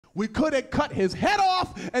We could have cut his head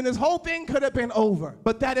off and this whole thing could have been over.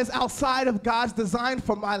 But that is outside of God's design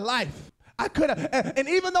for my life. I could have, and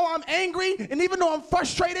even though I'm angry, and even though I'm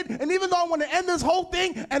frustrated, and even though I want to end this whole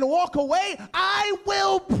thing and walk away, I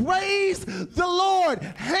will praise the Lord.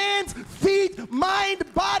 Hands, feet,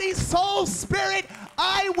 mind, body, soul, spirit,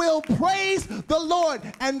 I will praise the Lord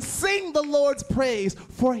and sing the Lord's praise,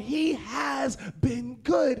 for he has been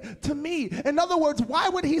good to me. In other words, why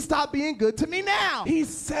would he stop being good to me now? He's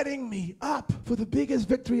setting me up for the biggest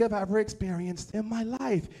victory I've ever experienced in my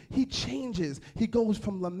life. He changes. He goes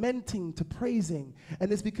from lamenting to praising,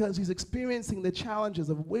 and it's because he's experiencing the challenges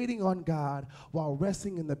of waiting on God while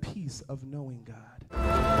resting in the peace of knowing God.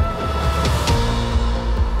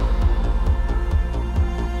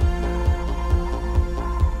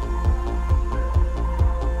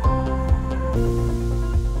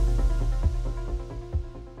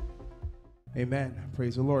 Amen.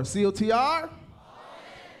 Praise the Lord. COTR? Amen.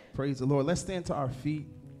 Praise the Lord. Let's stand to our feet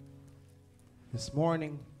this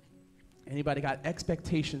morning. Anybody got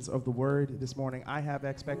expectations of the word this morning? I have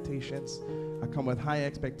expectations. I come with high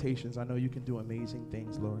expectations. I know you can do amazing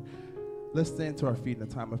things, Lord. Let's stand to our feet in a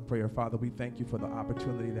time of prayer. Father, we thank you for the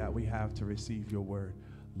opportunity that we have to receive your word.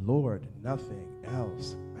 Lord, nothing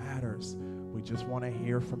else matters. We just want to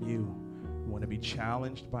hear from you. We want to be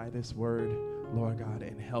challenged by this word, Lord God,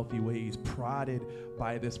 in healthy ways, prodded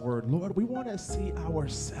by this word. Lord, we want to see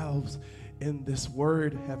ourselves in this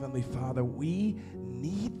word, Heavenly Father. We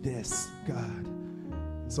need this, God.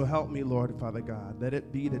 So help me, Lord, Father God. Let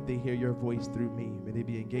it be that they hear your voice through me. May they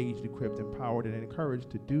be engaged, equipped, empowered, and encouraged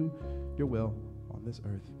to do your will on this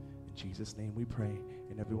earth. In Jesus' name we pray.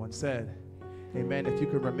 And everyone said, amen. If you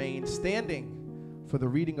could remain standing for the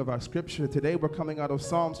reading of our scripture. Today we're coming out of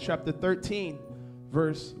Psalms chapter 13.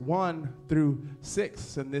 Verse 1 through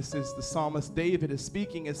 6, and this is the psalmist David is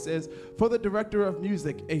speaking. It says, for the director of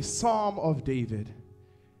music, a psalm of David.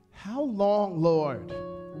 How long, Lord,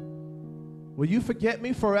 will you forget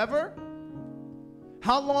me forever?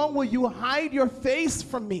 How long will you hide your face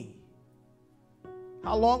from me?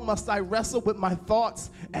 How long must I wrestle with my thoughts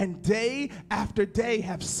and day after day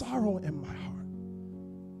have sorrow in my heart?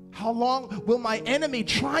 How long will my enemy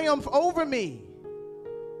triumph over me?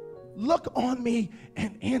 Look on me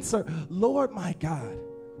and answer, Lord my God.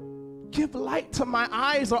 Give light to my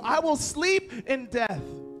eyes, or I will sleep in death.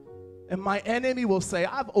 And my enemy will say,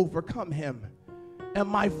 I've overcome him. And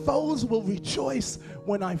my foes will rejoice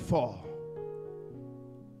when I fall.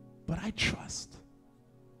 But I trust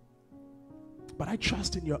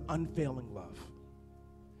in your unfailing love.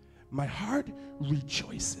 My heart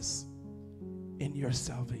rejoices in your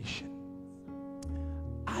salvation.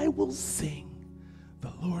 I will sing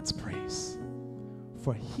the Lord's praise,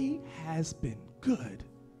 for he has been good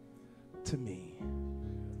to me.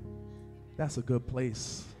 That's a good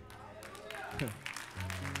place.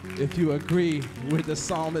 If you agree with the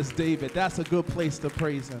psalmist David, that's a good place to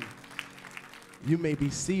praise him. You may be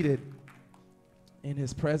seated in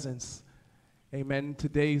his presence. Amen.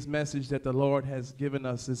 Today's message that the Lord has given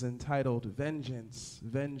us is entitled Vengeance.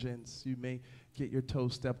 Vengeance. You may get your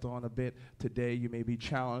toes stepped on a bit today. You may be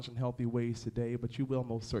challenged in healthy ways today, but you will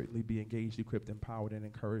most certainly be engaged, equipped, empowered, and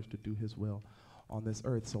encouraged to do his will on this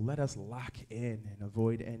earth. So let us lock in and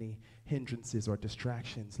avoid any hindrances or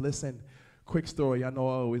distractions. Listen, quick story. I know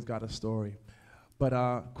I always got a story.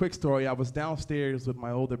 But quick story, I was downstairs with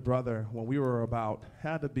my older brother when we were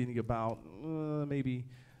had to be about maybe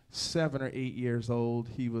 7 or 8 years old.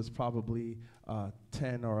 He was probably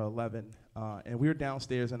 10 or 11. And we were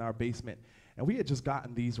downstairs in our basement. And we had just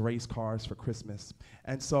gotten these race cars for Christmas.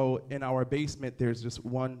 And so in our basement, there's just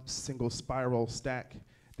one single spiral stack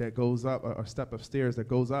that goes up, or step of stairs that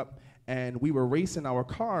goes up. And we were racing our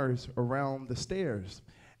cars around the stairs.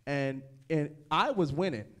 And I was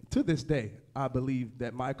winning. To this day, I believe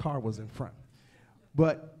that my car was in front.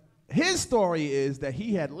 But his story is that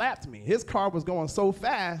he had lapped me. His car was going so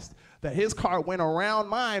fast that his car went around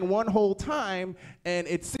mine one whole time, and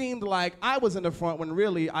it seemed like I was in the front when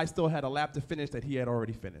really I still had a lap to finish that he had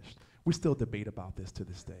already finished. We still debate about this to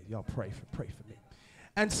this day. Y'all pray for me.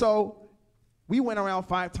 And so we went around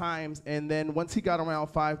 5 times, and then once he got around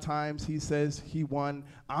 5 times, he says he won.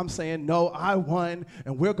 I'm saying, no, I won,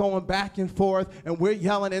 and we're going back and forth, and we're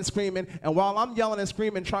yelling and screaming, and while I'm yelling and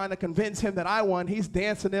screaming, trying to convince him that I won, he's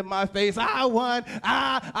dancing in my face, I won,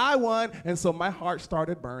 I won, and so my heart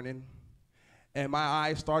started burning, and my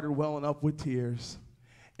eyes started welling up with tears,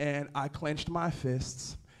 and I clenched my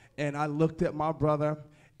fists, and I looked at my brother,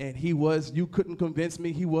 and you couldn't convince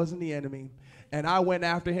me he wasn't the enemy. And I went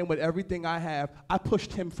after him with everything I have. I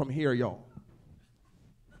pushed him from here, y'all.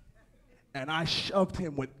 And I shoved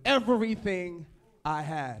him with everything I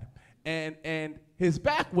had. And his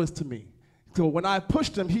back was to me. So when I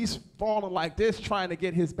pushed him, he's falling like this, trying to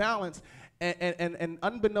get his balance. And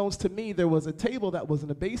unbeknownst to me, there was a table that was in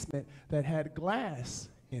the basement that had glass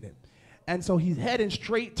in it. And so he's heading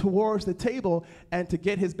straight towards the table, and to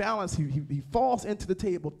get his balance, he falls into the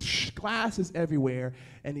table, glass is everywhere,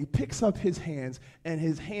 and he picks up his hands, and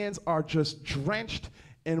his hands are just drenched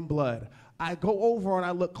in blood. I go over and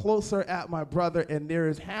I look closer at my brother, and there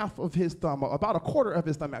is half of his thumb, about a quarter of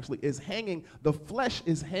his thumb actually, is hanging. The flesh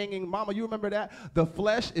is hanging. Mama, you remember that? The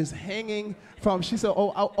flesh is hanging from, she said,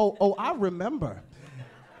 oh, I remember.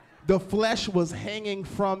 The flesh was hanging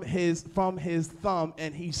from his thumb,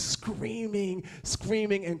 and he's screaming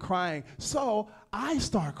and crying. So I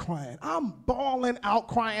start crying. I'm bawling out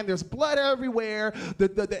crying. There's blood everywhere.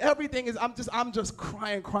 Everything is, I'm just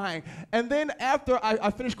crying. And then after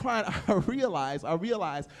I finished crying, I realized,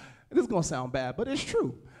 this is gonna sound bad, but it's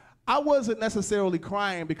true. I wasn't necessarily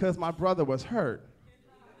crying because my brother was hurt.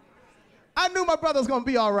 I knew my brother was gonna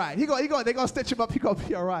be all right. They're gonna stitch him up, he's gonna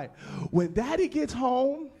be all right. When Daddy gets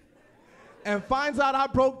home and finds out I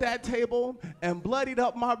broke that table and bloodied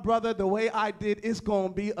up my brother the way I did, it's gonna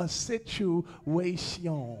be a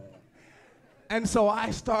situation. And so I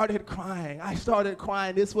started crying.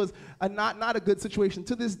 This was not a good situation.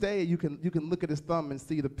 To this day, you can look at his thumb and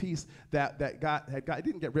see the piece that it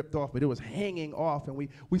didn't get ripped off, but it was hanging off, and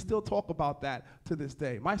we still talk about that to this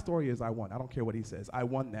day. My story is I won. I don't care what he says. I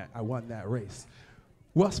won that race.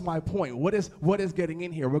 What's my point? What is getting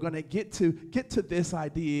in here? We're going to get to this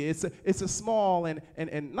idea. It's a small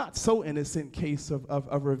and not so innocent case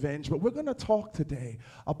of revenge, but we're going to talk today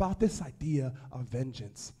about this idea of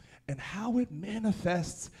vengeance and how it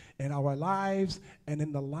manifests in our lives and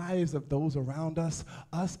in the lives of those around us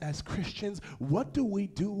as Christians. What do we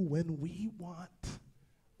do when we want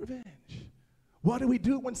revenge? What do we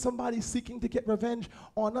do when somebody's seeking to get revenge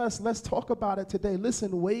on us? Let's talk about it today.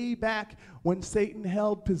 Listen, way back when Satan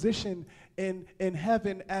held position in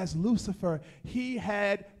heaven as Lucifer, he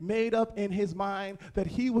had made up in his mind that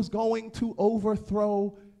he was going to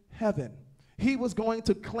overthrow heaven. He was going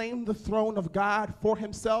to claim the throne of God for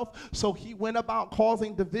himself, so he went about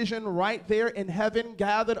causing division right there in heaven,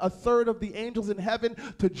 gathered a third of the angels in heaven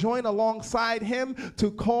to join alongside him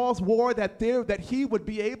to cause war, that he would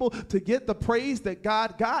be able to get the praise that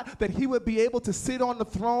God got, that he would be able to sit on the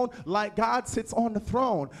throne like God sits on the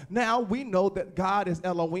throne. Now, we know that God is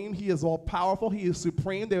Elohim. He is all-powerful. He is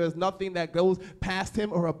supreme. There is nothing that goes past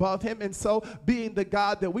him or above him, and so being the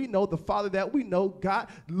God that we know, the Father that we know,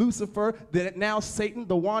 got Lucifer, that now Satan,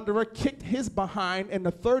 the wanderer, kicked his behind and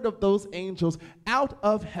a third of those angels out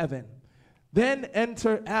of heaven. Then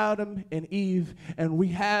enter Adam and Eve, and we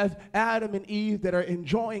have Adam and Eve that are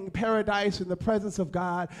enjoying paradise in the presence of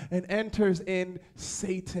God, and enters in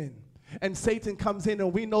Satan. And Satan comes in,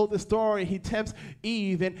 and we know the story. He tempts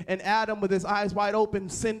Eve, and Adam, with his eyes wide open,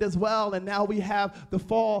 sinned as well. And now we have the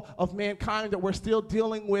fall of mankind that we're still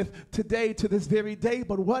dealing with today, to this very day.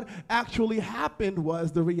 But what actually happened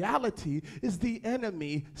was, the reality is the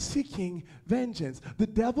enemy seeking vengeance. The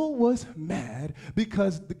devil was mad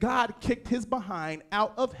because God kicked his behind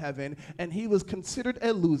out of heaven, and he was considered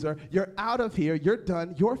a loser. You're out of here. You're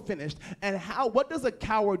done. You're finished. And what does a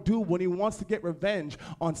coward do when he wants to get revenge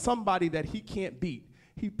on somebody that he can't beat?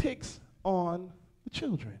 He picks on the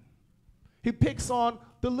children. He picks on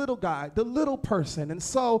the little guy, the little person. And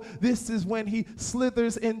so this is when he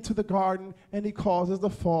slithers into the garden and he causes the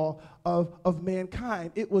fall of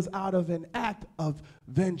mankind. It was out of an act of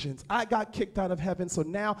vengeance. I got kicked out of heaven, so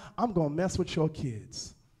now I'm going to mess with your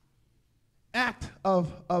kids. Act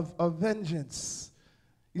of vengeance.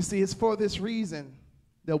 You see, it's for this reason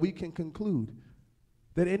that we can conclude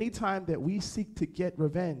that any time that we seek to get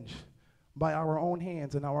revenge by our own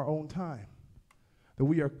hands and our own time, that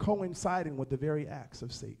we are coinciding with the very acts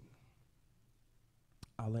of Satan.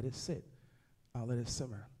 I'll let it sit. I'll let it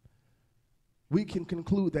simmer. We can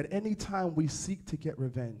conclude that any time we seek to get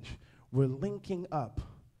revenge, we're linking up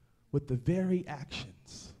with the very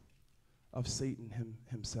actions of Satan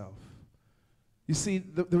himself. You see,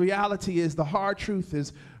 the reality is, the hard truth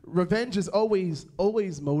is, revenge is always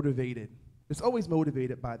motivated. It's always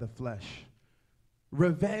motivated by the flesh.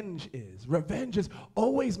 Revenge is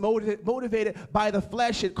always motivated by the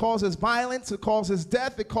flesh. It causes violence, it causes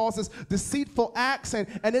death, it causes deceitful acts, and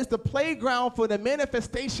it's the playground for the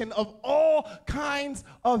manifestation of all kinds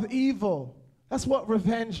of evil. That's what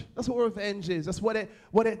revenge is. That's what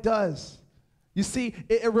it does. You see,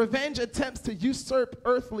 revenge attempts to usurp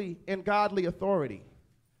earthly and godly authority.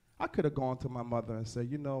 I could have gone to my mother and said,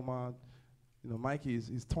 Mom, Mikey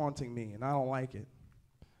is taunting me, and I don't like it.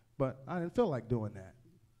 But I didn't feel like doing that.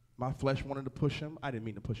 My flesh wanted to push him. I didn't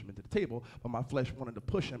mean to push him into the table, but my flesh wanted to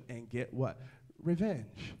push him and get what?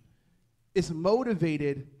 Revenge. It's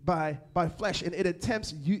motivated by flesh, and it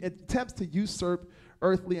attempts to usurp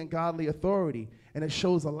earthly and godly authority, and it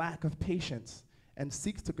shows a lack of patience and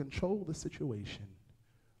seeks to control the situation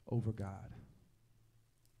over God.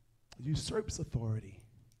 It usurps authority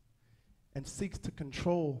and seeks to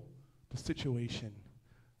control the situation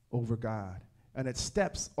over God, and it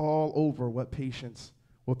steps all over what patience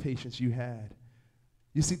you had.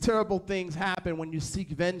 You see, terrible things happen when you seek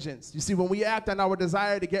vengeance. You see, when we act on our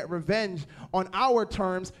desire to get revenge on our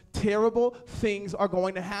terms, terrible things are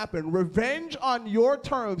going to happen. Revenge on your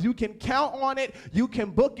terms, you can count on it, you can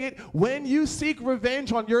book it. When you seek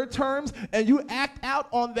revenge on your terms and you act out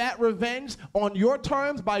on that revenge on your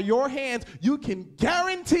terms by your hands, you can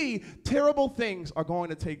guarantee terrible things are going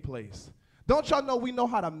to take place. Don't y'all know we know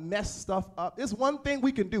how to mess stuff up? There's one thing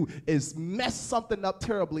we can do is mess something up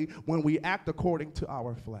terribly when we act according to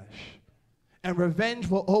our flesh. And revenge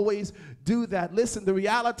will always do that. Listen, the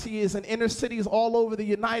reality is in inner cities all over the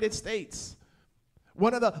United States,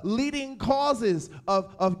 one of the leading causes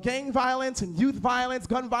of gang violence and youth violence,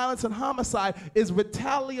 gun violence and homicide is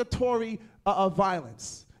retaliatory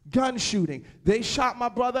violence. Gun shooting. They shot my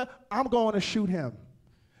brother, I'm going to shoot him.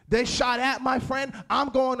 They shot at my friend, I'm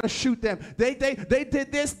going to shoot them. They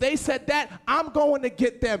did this, they said that, I'm going to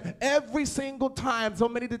get them. Every single time, so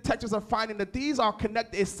many detectives are finding that these are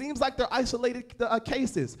connected. It seems like they're isolated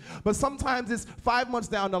cases, but sometimes it's 5 months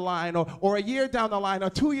down the line or a year down the line or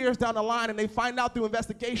 2 years down the line, and they find out through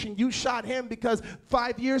investigation you shot him because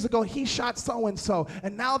 5 years ago he shot so-and-so,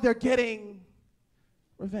 and now they're getting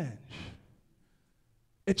revenge.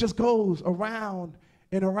 It just goes around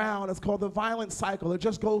and around. It's called the violent cycle. It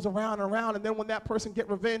just goes around and around, and then when that person get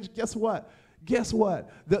revenge, guess what? Guess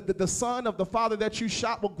what? The son of the father that you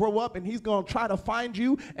shot will grow up, and he's going to try to find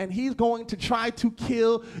you, and he's going to try to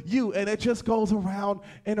kill you, and it just goes around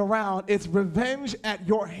and around. It's revenge at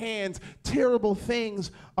your hands. Terrible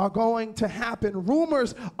things are going to happen.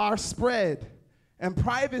 Rumors are spread, and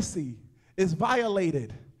privacy is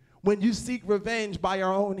violated when you seek revenge by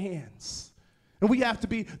your own hands. And we have to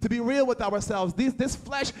be real with ourselves. This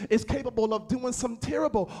flesh is capable of doing some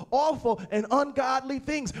terrible, awful, and ungodly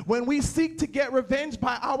things. When we seek to get revenge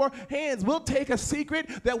by our hands, we'll take a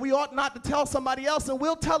secret that we ought not to tell somebody else, and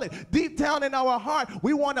we'll tell it. Deep down in our heart,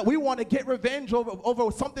 we want to get revenge over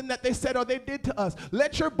something that they said or they did to us.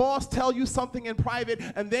 Let your boss tell you something in private,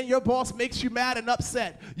 and then your boss makes you mad and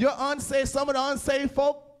upset. You're unsaved. Some of the unsaved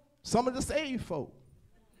folk, some of the saved folk.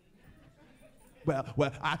 Well,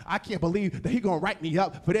 I can't believe that he's going to write me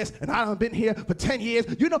up for this, and I done been here for 10 years.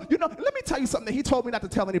 You know, let me tell you something that he told me not to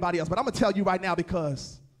tell anybody else, but I'm going to tell you right now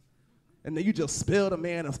because, and then you just spilled a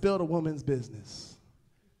man and spilled a woman's business.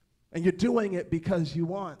 And you're doing it because you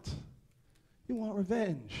want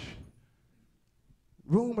revenge.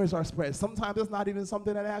 Rumors are spread. Sometimes it's not even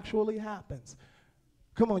something that actually happens.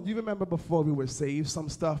 Come on, you remember before we were saved, some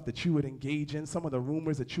stuff that you would engage in, some of the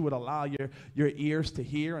rumors that you would allow your ears to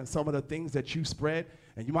hear, and some of the things that you spread,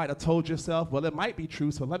 and you might have told yourself, well, it might be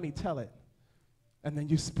true, so let me tell it. And then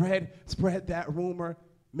you spread that rumor.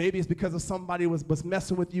 Maybe it's because of somebody was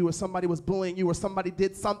messing with you, or somebody was bullying you, or somebody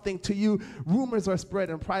did something to you. Rumors are spread,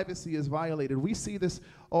 and privacy is violated. We see this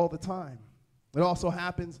all the time. It also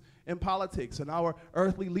happens in politics and our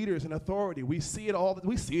earthly leaders in authority. We see it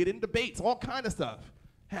we see it in debates, all kind of stuff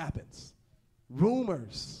happens.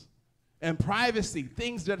 Rumors and privacy,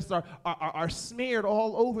 things that are smeared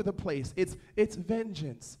all over the place. It's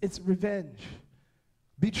vengeance. It's revenge.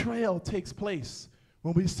 Betrayal takes place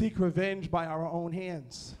when we seek revenge by our own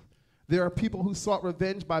hands. There are people who sought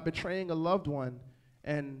revenge by betraying a loved one,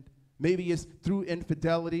 and maybe it's through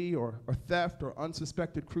infidelity or theft or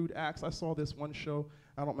unsuspected crude acts. I saw this one show.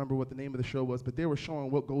 I don't remember what the name of the show was, but they were showing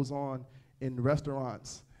what goes on in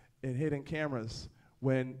restaurants and hidden cameras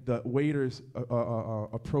when the waiters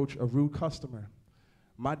approach a rude customer.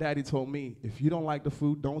 My daddy told me, if you don't like the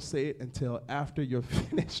food, don't say it until after you're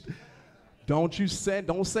finished. Don't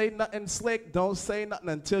say nothing slick. Don't say nothing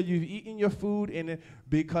until you've eaten your food,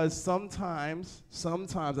 because sometimes,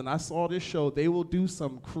 and I saw this show, they will do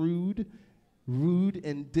some crude, rude,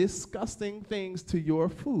 and disgusting things to your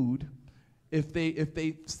food if they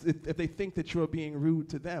think that you're being rude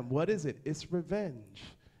to them. What is it? It's revenge.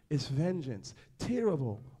 It's vengeance.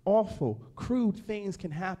 Terrible, awful, crude things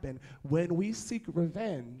can happen when we seek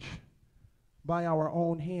revenge by our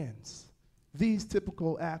own hands. These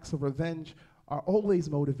typical acts of revenge are always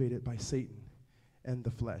motivated by Satan and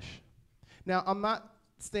the flesh. Now, I'm not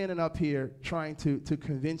standing up here trying to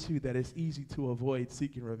convince you that it's easy to avoid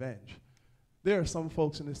seeking revenge. There are some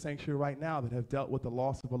folks in this sanctuary right now that have dealt with the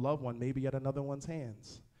loss of a loved one, maybe at another one's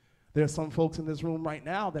hands. There are some folks in this room right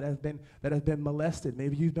now that have been molested.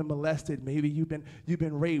 Maybe you've been molested. Maybe you've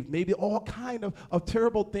been raped. Maybe all kind of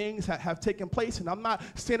terrible things have taken place. And I'm not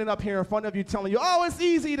standing up here in front of you telling you, oh, it's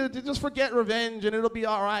easy to just forget revenge and it'll be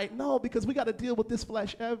all right. No, because we got to deal with this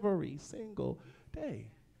flesh every single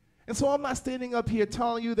day. And so I'm not standing up here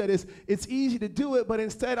telling you that it's easy to do it, but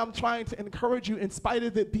instead I'm trying to encourage you, in spite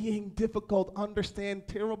of it being difficult, understand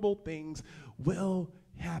terrible things will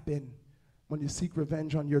happen when you seek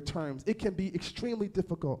revenge on your terms. It can be extremely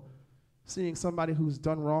difficult seeing somebody who's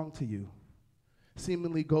done wrong to you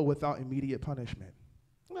seemingly go without immediate punishment.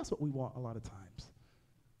 And that's what we want a lot of times.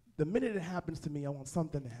 The minute it happens to me, I want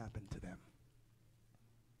something to happen to them.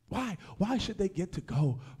 Why? Why should they get to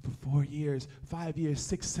go for 4 years, 5 years,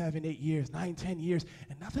 6, 7, 8 years, 9, 10 years,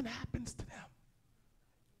 and nothing happens to them?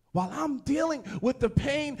 While I'm dealing with the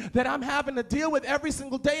pain that I'm having to deal with every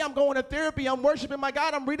single day, I'm going to therapy, I'm worshiping my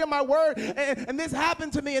God, I'm reading my word, and this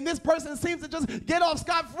happened to me, and this person seems to just get off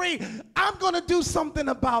scot-free. I'm going to do something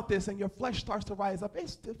about this, and your flesh starts to rise up.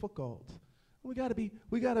 It's difficult. We gotta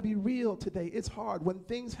be real today. It's hard. When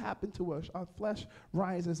things happen to us, our flesh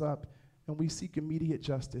rises up, and we seek immediate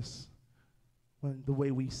justice when the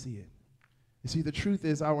way we see it. You see, the truth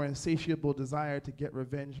is our insatiable desire to get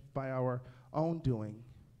revenge by our own doing,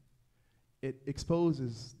 it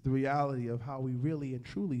exposes the reality of how we really and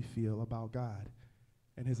truly feel about God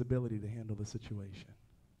and his ability to handle the situation.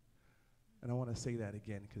 And I want to say that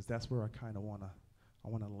again because that's where I kind of want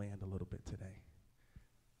to land a little bit today.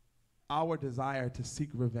 Our desire to seek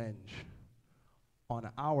revenge on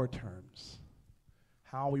our terms,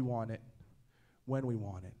 how we want it, when we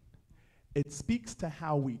want it, it speaks to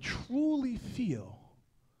how we truly feel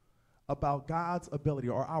about God's ability,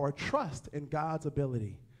 or our trust in God's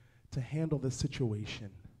ability to handle the situation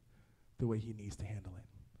the way he needs to handle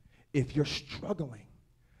it. If you're struggling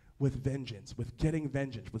with vengeance, with getting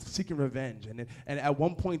vengeance, with seeking revenge, and at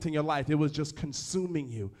one point in your life it was just consuming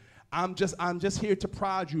you, I'm just here to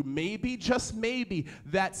prod you. Maybe, just maybe,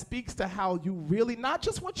 that speaks to how you really, not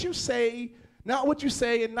just what you say, not what you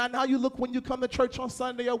say, and not how you look when you come to church on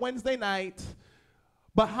Sunday or Wednesday night,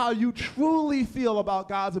 but how you truly feel about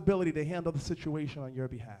God's ability to handle the situation on your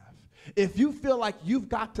behalf. If you feel like you've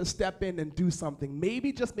got to step in and do something,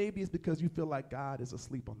 maybe, just maybe, it's because you feel like God is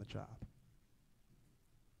asleep on the job.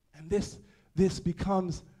 And this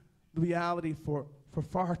becomes the reality for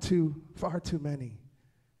far too many.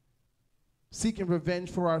 Seeking revenge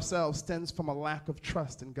for ourselves stems from a lack of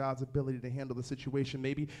trust in God's ability to handle the situation.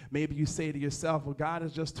 Maybe you say to yourself, well, God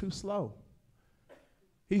is just too slow.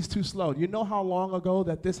 He's too slow. You know how long ago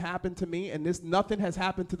that this happened to me, and nothing has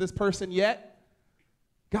happened to this person yet?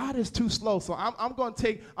 God is too slow, so I'm going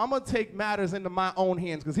to take matters into my own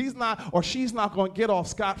hands, because he's not or she's not going to get off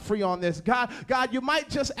scot-free on this. God, you might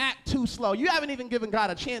just act too slow. You haven't even given God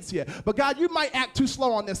a chance yet, but God, you might act too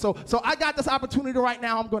slow on this. So I got this opportunity right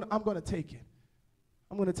now. I'm going to take it.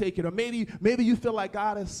 I'm going to take it. Or maybe you feel like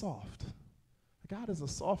God is soft. God is a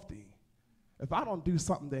softie. If I don't do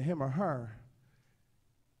something to him or her,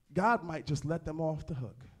 God might just let them off the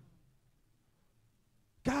hook.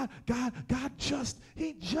 God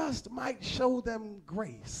just might show them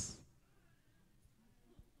grace.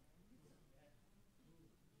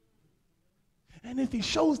 And if he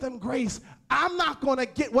shows them grace, I'm not going to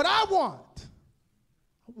get what I want.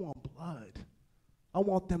 I want blood. I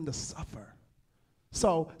want them to suffer.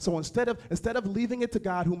 So instead of leaving it to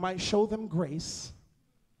God, who might show them grace,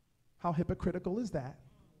 how hypocritical is that?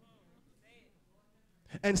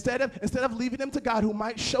 Instead of leaving them to God, who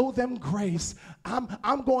might show them grace, I'm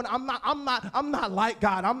not like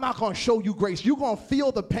God. I'm not going to show you grace. You're going to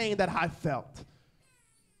feel the pain that I felt.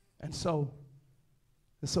 And so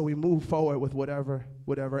we move forward with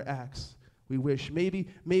whatever acts we wish. Maybe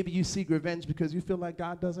you seek revenge because you feel like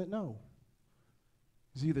God doesn't know.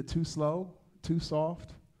 He's either too slow, too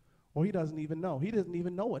soft, or he doesn't even know. He doesn't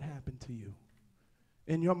even know what happened to you.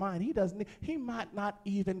 In your mind, he might not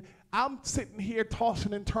even, I'm sitting here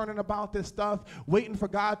tossing and turning about this stuff, waiting for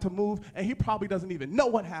God to move, and he probably doesn't even know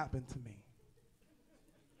what happened to me.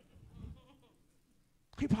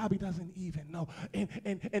 He probably doesn't even know. And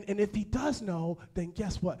if he does know, then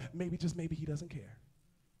guess what? Maybe, just maybe, he doesn't care.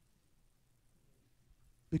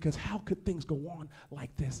 Because how could things go on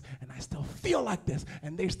like this, and I still feel like this,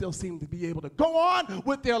 and they still seem to be able to go on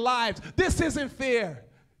with their lives? This isn't fair.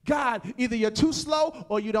 God, either you're too slow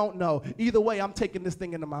or you don't know. Either way, I'm taking this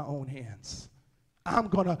thing into my own hands. I'm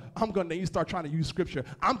gonna, you start trying to use scripture.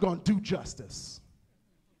 I'm gonna do justice.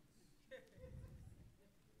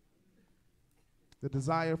 The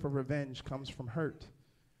desire for revenge comes from hurt,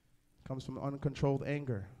 comes from uncontrolled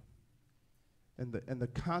anger. And the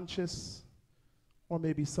conscious or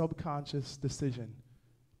maybe subconscious decision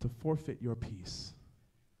to forfeit your peace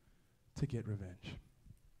to get revenge.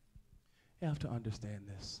 You have to understand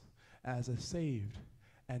this. As a saved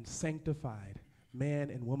and sanctified man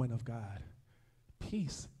and woman of God,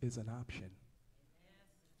 peace is an option.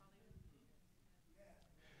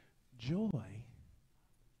 Joy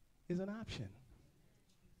is an option.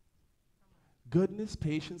 Goodness,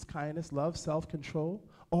 patience, kindness, love, self-control,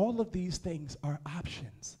 all of these things are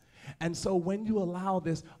options. And so when you allow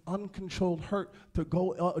this uncontrolled hurt to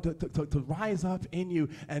go to rise up in you,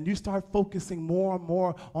 and you start focusing more and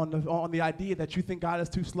more on the idea that you think God is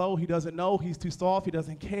too slow, he doesn't know, he's too soft, he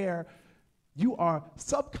doesn't care, you are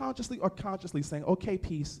subconsciously or consciously saying, okay,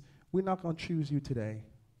 peace, we're not going to choose you today.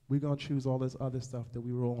 We're going to choose all this other stuff that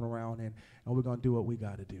we're rolling around in, and we're going to do what we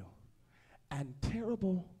got to do. And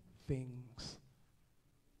terrible things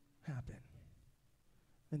happen.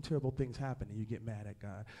 And terrible things happen, and you get mad at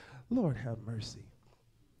God. Lord, have mercy.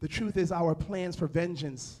 The truth is, our plans for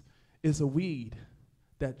vengeance is a weed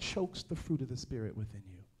that chokes the fruit of the Spirit within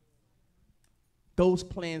you. Those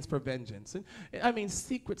plans for vengeance. And, I mean,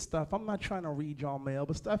 secret stuff. I'm not trying to read y'all mail,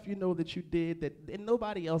 but stuff you know that you did that and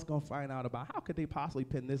nobody else going to find out about. How could they possibly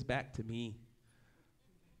pin this back to me?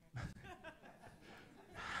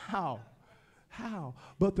 How?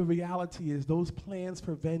 But the reality is, those plans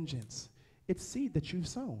for vengeance, it's seed that you've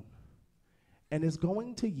sown, and it's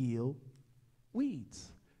going to yield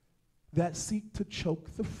weeds that seek to choke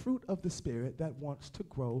the fruit of the Spirit that wants to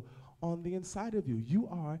grow on the inside of you. You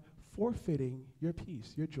are forfeiting your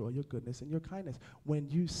peace, your joy, your goodness, and your kindness when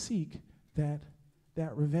you seek that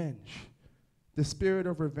revenge. The spirit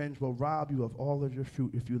of revenge will rob you of all of your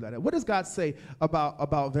fruit if you let it. What does God say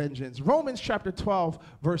about vengeance? Romans chapter 12,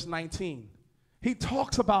 verse 19. He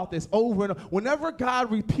talks about this over and over. Whenever God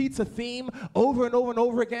repeats a theme over and over and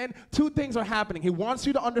over again, two things are happening. He wants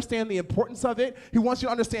you to understand the importance of it. He wants you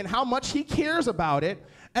to understand how much he cares about it.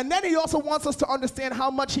 And then he also wants us to understand how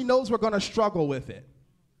much he knows we're going to struggle with it.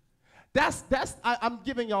 I'm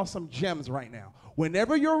giving y'all some gems right now.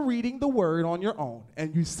 Whenever you're reading the word on your own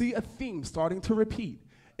and you see a theme starting to repeat,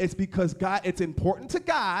 it's because it's important to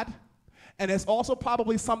God, and it's also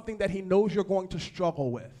probably something that he knows you're going to struggle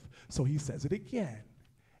with. So he says it again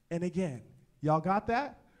and again. Y'all got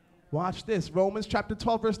that? Watch this. Romans chapter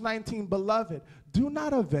 12, verse 19. Beloved, do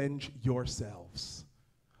not avenge yourselves,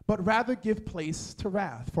 but rather give place to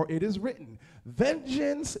wrath. For it is written,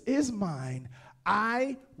 vengeance is mine,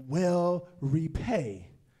 I will repay,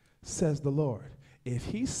 says the Lord. If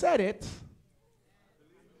he said it,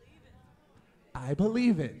 I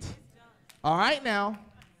believe it. All right, now,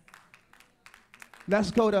 let's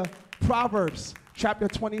go to Proverbs chapter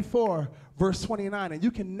 24, verse 29. And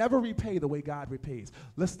you can never repay the way God repays.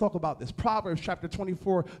 Let's talk about this. Proverbs chapter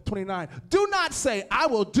 24, 29. Do not say, I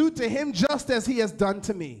will do to him just as he has done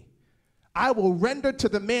to me. I will render to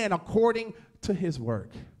the man according to his work.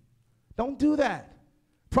 Don't do that.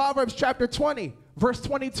 Proverbs chapter 20, verse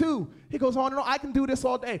 22. He goes on and on. I can do this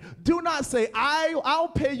all day. Do not say, I'll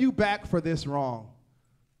pay you back for this wrong.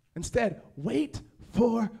 Instead, wait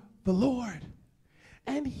for the Lord,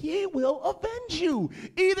 and he will avenge you.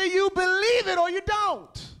 Either you believe it or you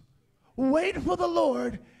don't. Wait for the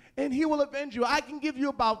Lord, and he will avenge you. I can give you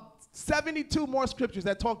about 72 more scriptures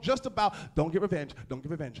that talk just about don't get revenge, don't get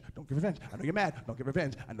revenge, don't get revenge. I know you're mad, don't get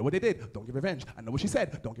revenge. I know what they did, don't get revenge. I know what she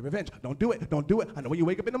said, don't get revenge. Don't do it, don't do it. I know when you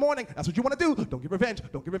wake up in the morning, that's what you want to do. Don't get revenge,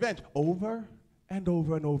 don't get revenge. Over and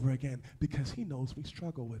over and over again, because he knows we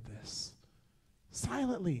struggle with this.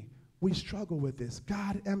 Silently, we struggle with this.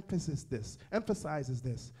 God emphasizes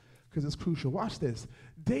this because it's crucial. Watch this.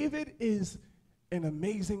 David is an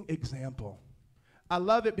amazing example. I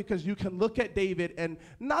love it because you can look at David, and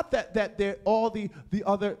not that all the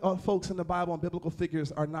other folks in the Bible and biblical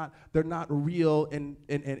figures are not real and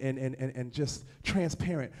just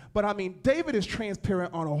transparent. But I mean, David is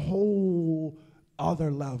transparent on a whole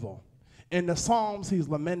other level. In the Psalms, he's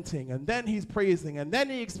lamenting, and then he's praising, and then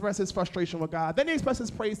he expresses frustration with God. Then he expresses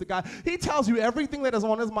praise to God. He tells you everything that is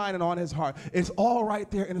on his mind and on his heart. It's all right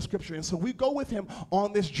there in the scripture. And so we go with him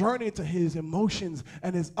on this journey to his emotions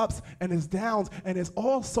and his ups and his downs, and it's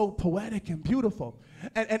all so poetic and beautiful.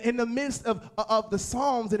 And in the midst of the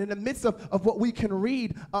Psalms and in the midst of what we can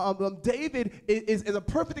read, David is a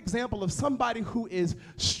perfect example of somebody who is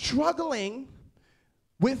struggling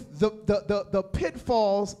with the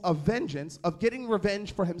pitfalls of vengeance, of getting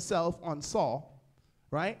revenge for himself on Saul,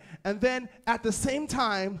 right? And then at the same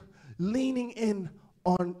time, leaning in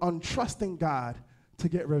on trusting God to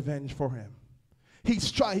get revenge for him.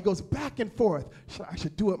 He goes back and forth. I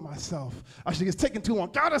should do it myself. It's taking too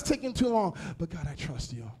long. God, it's taking too long. But God, I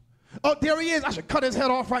trust you. Oh, there he is. I should cut his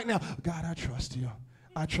head off right now. God, I trust you.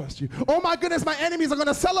 I trust you. Oh my goodness, my enemies are going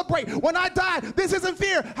to celebrate when I die. This isn't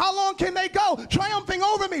fear. How long can they go triumphing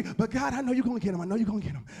over me? But God, I know you're going to get him. I know you're going to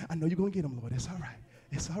get him. I know you're going to get him, Lord. It's all right.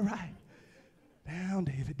 It's all right. Down,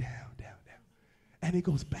 David, down, down, down. And he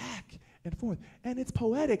goes back and forth. And it's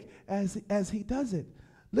poetic as he does it.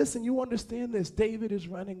 Listen, you understand this. David is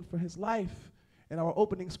running for his life. In our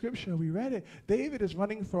opening scripture, we read it. David is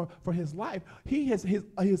running for his life. He has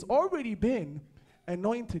already been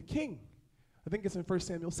anointed king. I think it's in 1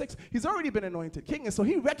 Samuel 6. He's already been anointed king, and so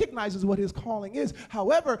he recognizes what his calling is.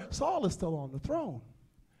 However, Saul is still on the throne.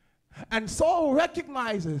 And Saul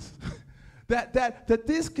recognizes that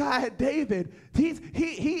this guy, David,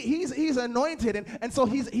 he's anointed, and so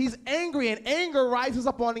he's angry, and anger rises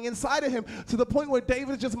up on the inside of him to the point where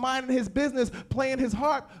David is just minding his business, playing his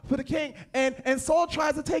harp for the king, and Saul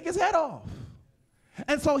tries to take his head off.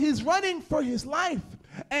 And so he's running for his life.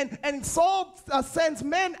 And Saul sends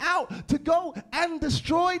men out to go and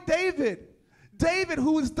destroy David. David,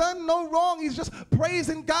 who has done no wrong, he's just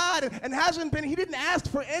praising God and he didn't ask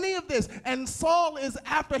for any of this. And Saul is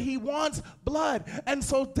after, he wants blood. And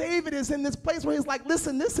so David is in this place where he's like,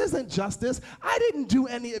 listen, this isn't justice. I didn't do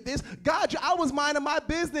any of this. God, I was minding my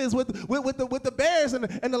business with the bears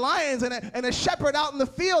and the lions and a shepherd out in the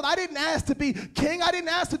field. I didn't ask to be king. I didn't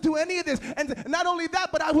ask to do any of this. And not only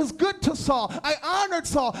that, but I was good to Saul. I honored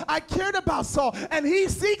Saul. I cared about Saul. And he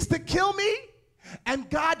seeks to kill me. And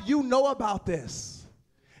God, you know about this.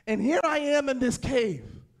 And here I am in this cave,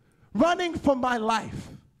 running for my life.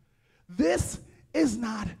 This is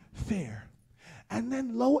not fair. And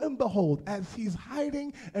then lo and behold, as he's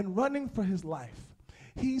hiding and running for his life,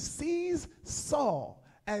 he sees Saul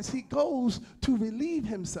as he goes to relieve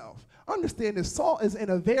himself. Understand this, Saul is in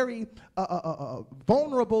a very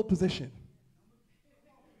vulnerable position.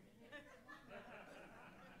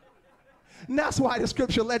 And that's why the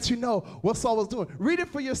scripture lets you know what Saul was doing. Read it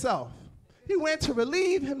for yourself. He went to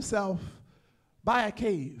relieve himself by a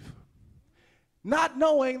cave, not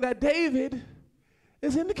knowing that David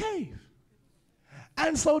is in the cave.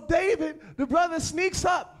 And so David, the brother, sneaks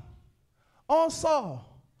up on Saul,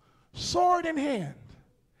 sword in hand.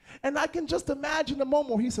 And I can just imagine the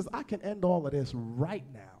moment where he says, I can end all of this right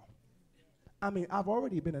now. I mean, I've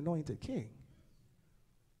already been anointed king.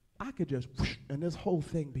 I could just, whoosh, and this whole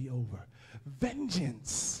thing be over.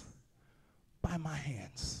 Vengeance by my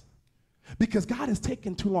hands. Because God has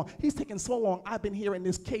taken too long. He's taken so long. I've been here in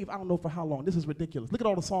this cave, I don't know for how long. This is ridiculous. Look at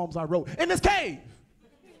all the Psalms I wrote in this cave.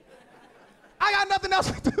 I got nothing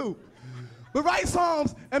else to do but write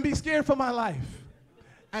Psalms and be scared for my life.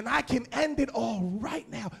 And I can end it all right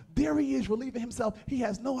now. There he is, relieving himself. He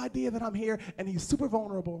has no idea that I'm here, and he's super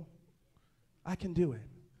vulnerable. I can do it.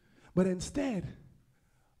 But instead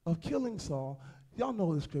of killing Saul, y'all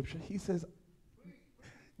know the scripture. He says,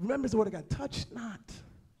 remembers the word of God, touch not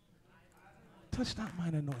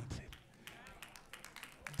mine anointed.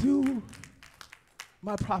 Do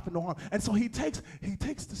my prophet no harm. And so he takes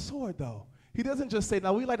the sword, though. He doesn't just say,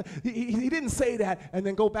 now he didn't say that and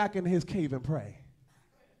then go back into his cave and pray.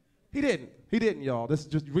 He didn't, y'all.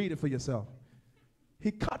 Just read it for yourself. He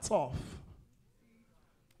cuts off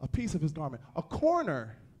a piece of his garment, a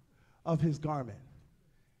corner of his garment.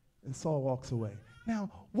 And Saul walks away.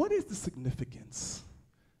 Now, what is the significance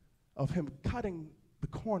of him cutting the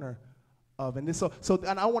corner of, and this,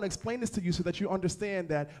 and I want to explain this to you so that you understand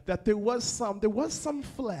that there was some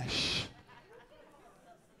flesh.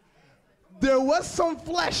 There was some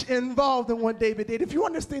flesh involved in what David did. If you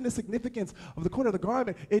understand the significance of the corner of the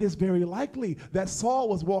garment, it is very likely that Saul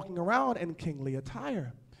was walking around in kingly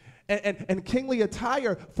attire. And kingly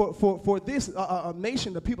attire for this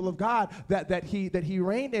nation, the people of God that he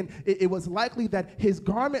reigned in, it was likely that his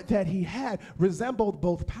garment that he had resembled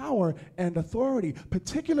both power and authority,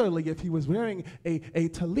 particularly if he was wearing a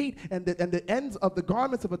tallit, and the ends of the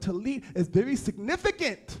garments of a tallit is very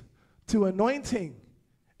significant to anointing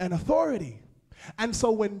and authority. And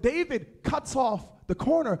so when David cuts off the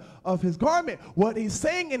corner of his garment, what he's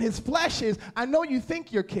saying in his flesh is, I know you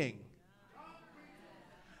think you're king.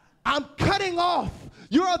 I'm cutting off.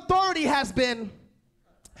 Your authority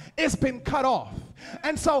it's been cut off.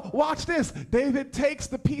 And so watch this. David takes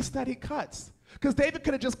the piece that he cuts. Because David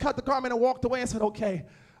could have just cut the garment and walked away and said, okay,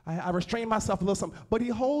 I restrained myself a little something. But he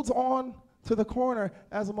holds on to the corner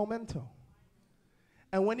as a memento.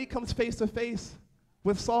 And when he comes face to face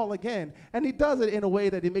with Saul again, and he does it in a way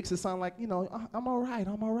that it makes it sound like, I'm all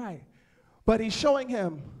right. But he's showing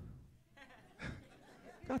him,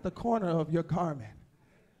 got the corner of your garment.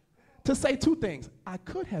 to say two things. I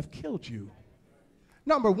could have killed you.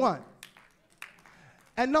 Number one.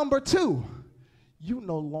 And number two, you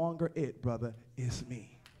no longer it, brother, it's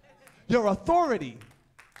me. Your authority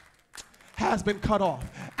has been cut off.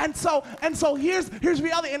 And so here's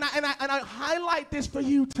reality, and I highlight this for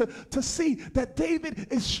you to see that David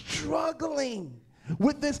is struggling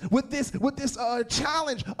with this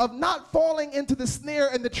challenge of not falling into the snare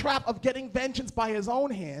and the trap of getting vengeance by his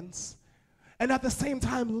own hands, and at the same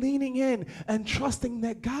time leaning in and trusting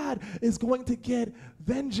that God is going to get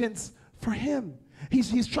vengeance for him.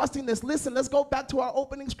 He's trusting this. Listen, let's go back to our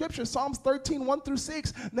opening scripture, Psalms 13, 1 through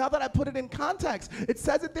 6. Now that I put it in context, it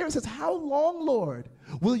says it there. It says, how long, Lord,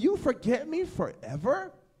 will you forget me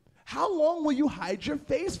forever? How long will you hide your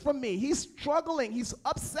face from me? He's struggling. He's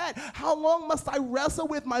upset. How long must I wrestle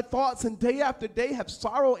with my thoughts and day after day have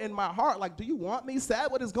sorrow in my heart? Like, do you want me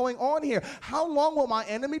sad? What is going on here? How long will my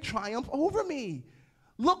enemy triumph over me?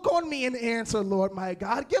 Look on me and answer, Lord my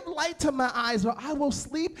God. Give light to my eyes, or I will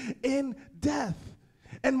sleep in death.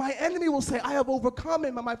 And my enemy will say, I have overcome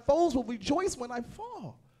him, and my foes will rejoice when I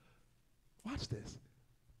fall. Watch this.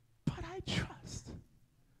 But I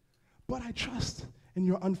trust in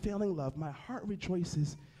your unfailing love. My heart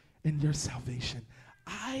rejoices in your salvation.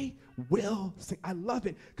 I will sing. I love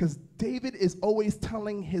it because David is always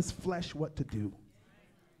telling his flesh what to do.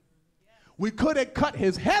 We could have cut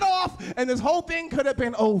his head off and this whole thing could have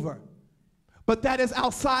been over. But that is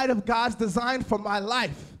outside of God's design for my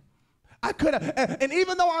life. I could have, and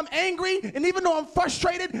even though I'm angry, and even though I'm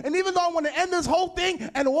frustrated, and even though I want to end this whole thing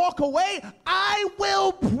and walk away, I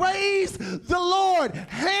will praise the Lord.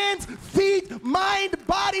 Hands, feet, mind,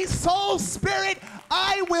 body, soul, spirit,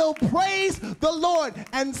 I will praise the Lord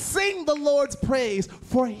and sing the Lord's praise,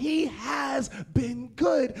 for he has been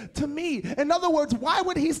good to me. In other words, why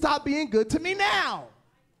would he stop being good to me now?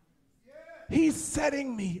 He's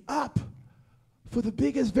setting me up for the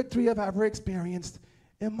biggest victory I've ever experienced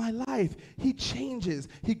in my life. He changes.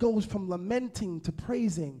 He goes from lamenting to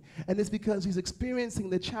praising. And it's because he's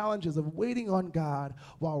experiencing the challenges of waiting on God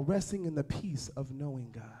while resting in the peace of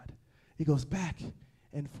knowing God. He goes back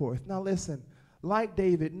and forth. Now listen, like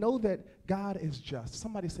David, know that God is just.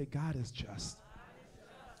 Somebody say, God is just.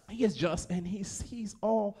 He is just, and he sees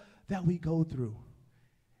all that we go through.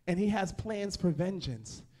 And he has plans for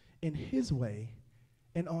vengeance in his way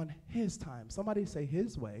and on his time. Somebody say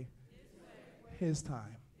his way. His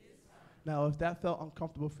time. Now, if that felt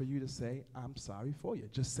uncomfortable for you to say, I'm sorry for you.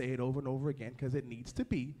 Just say it over and over again because it needs to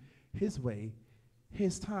be his way,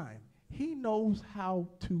 his time. He knows how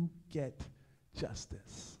to get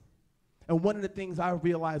justice. And one of the things I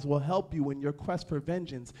realize will help you in your quest for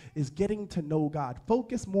vengeance is getting to know God.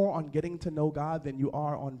 Focus more on getting to know God than you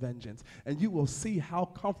are on vengeance. And you will see how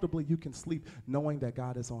comfortably you can sleep knowing that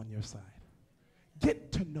God is on your side.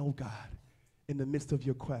 Get to know God in the midst of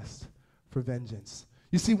your quest for vengeance.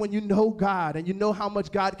 You see, when you know God and you know how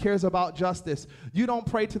much God cares about justice, you don't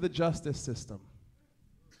pray to the justice system.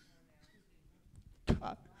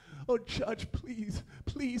 God, oh, judge, please,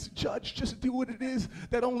 please, judge, just do what it is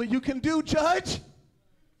that only you can do, judge.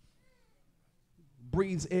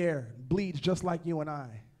 Breathes air, bleeds just like you and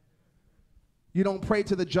I. You don't pray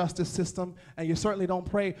to the justice system, and you certainly don't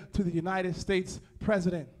pray to the United States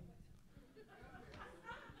president.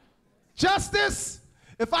 Justice!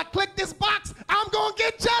 If I click this box, I'm going to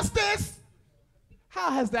get justice.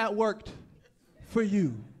 How has that worked for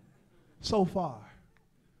you so far?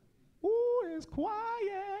 Ooh, it's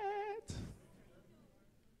quiet.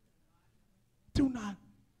 Do not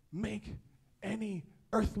make any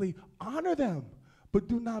earthly, honor them, but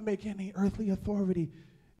do not make any earthly authority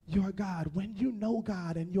your God. When you know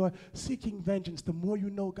God and you're seeking vengeance, the more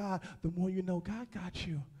you know God, the more you know God got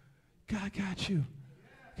you. God got you.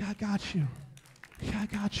 God got you. I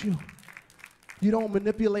got you. You don't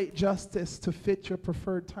manipulate justice to fit your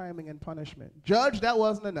preferred timing and punishment. Judge, that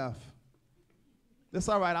wasn't enough. That's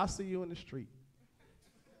all right. I'll see you in the street.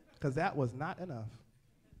 Because that was not enough.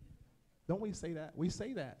 Don't we say that? We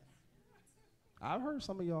say that. I've heard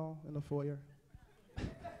some of y'all in the foyer. They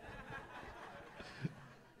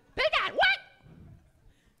got what?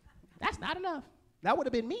 That's not enough. That would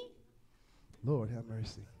have been me. Lord have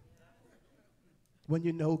mercy. When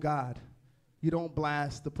you know God, you don't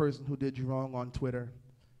blast the person who did you wrong on Twitter.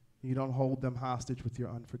 You don't hold them hostage with your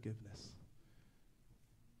unforgiveness.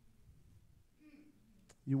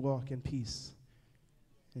 You walk in peace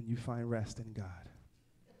and you find rest in God.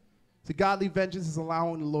 See, godly vengeance is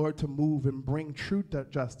allowing the Lord to move and bring true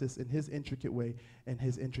justice in his intricate way and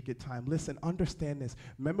his intricate time. Listen, understand this.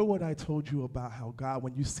 Remember what I told you about how God,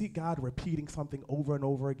 when you see God repeating something over and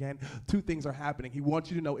over again, two things are happening. He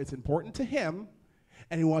wants you to know it's important to him,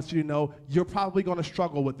 And he wants you to know you're probably going to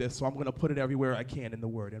struggle with this, so I'm going to put it everywhere I can in the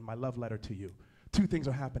Word, in my love letter to you. Two things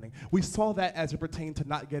are happening. We saw that as it pertained to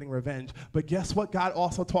not getting revenge, but guess what God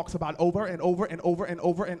also talks about over and over and over and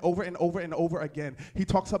over and over and over and over again? He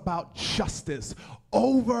talks about justice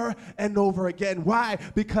over and over again. Why?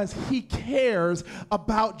 Because he cares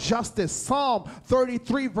about justice. Psalm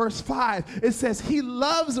 33 verse 5, it says he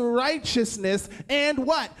loves righteousness and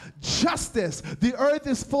what? Justice. The earth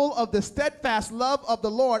is full of the steadfast love of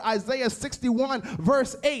the Lord. Isaiah 61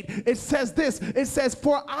 verse 8, it says this, it says,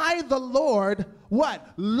 for I the Lord, what?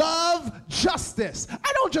 Love justice.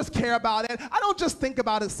 I don't just care about it. I don't just think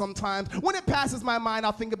about it sometimes. When it passes my mind,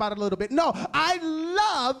 I'll think about it a little bit. No, I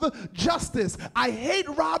love justice. I hate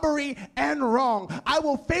robbery and wrong. I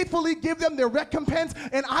will faithfully give them their recompense,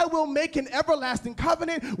 and I will make an everlasting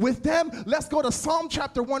covenant with them. Let's go to Psalm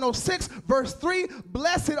chapter 106, verse 3.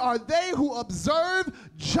 Blessed are they who observe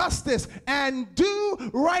justice and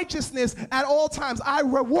do righteousness at all times. I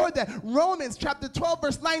reward that. Romans chapter 12,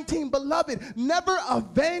 verse 19. Beloved, never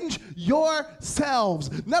avenge yourselves.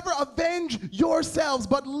 Never avenge yourselves,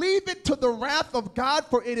 but leave it to the wrath of God,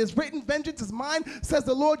 for it is written, vengeance is mine, says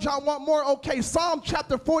the Lord. Y'all want more? Okay, Psalm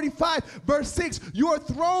chapter 45, verse 6. Your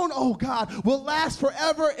throne, oh God, will last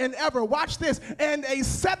forever and ever. Watch this. And a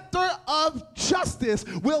scepter of justice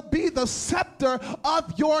will be the scepter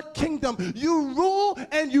of your kingdom. You rule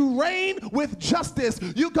and you reign with justice.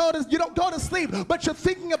 You don't go to sleep, but you're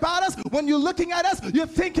thinking about us. When you're looking at us, you're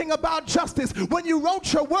thinking about justice. When you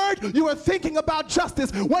wrote your word, you were thinking about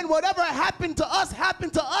justice. When whatever happened to us,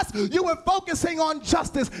 you were focusing on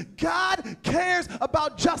justice. God cares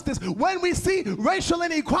about justice. When we see racial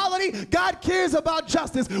inequality, God cares about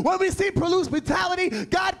justice. When we see police brutality,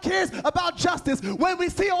 God cares about justice. When we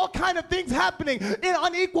see all kind of things happening in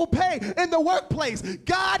unequal pay in the workplace,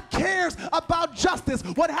 God cares about justice.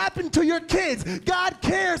 What happened to your kids? God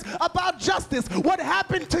cares about justice. What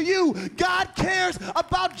happened to you? God cares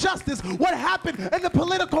about justice. What happened in the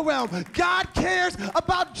political realm? God cares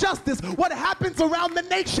about justice. What happens around the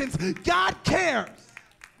nations? God cares.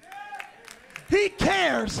 He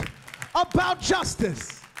cares about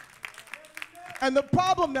justice. And the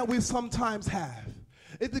problem that we sometimes have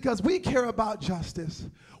is because we care about justice,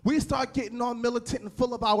 we start getting all militant and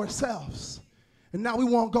full of ourselves. And now we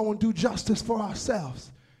won't go and do justice for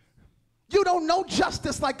ourselves. You don't know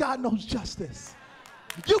justice like God knows justice.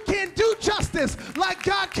 You can't do justice like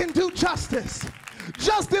God can do justice.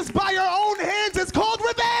 Justice by your own hands is called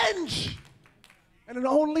revenge. And it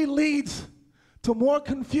only leads to more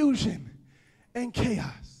confusion and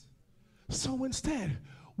chaos. So instead,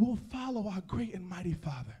 we'll follow our great and mighty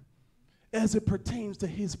Father as it pertains to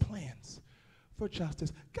his plans for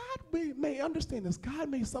justice. God may understand this. God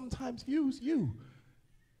may sometimes use you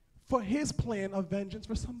for his plan of vengeance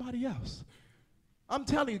for somebody else. I'm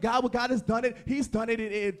telling you, God has done it. He's done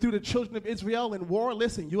it through the children of Israel in war.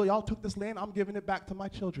 Listen, y'all took this land. I'm giving it back to my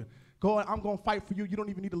children. I'm going to fight for you. You don't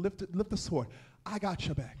even need to lift the sword. I got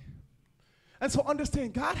your back. And so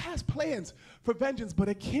understand, God has plans for vengeance, but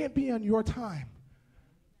it can't be on your time,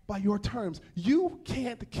 by your terms. You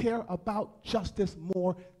can't care about justice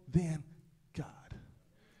more than God.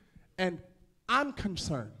 And I'm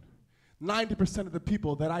concerned 90% of the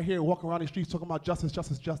people that I hear walking around the streets talking about justice,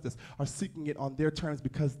 justice, justice are seeking it on their terms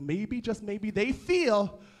because maybe, just maybe, they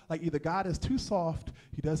feel like either God is too soft,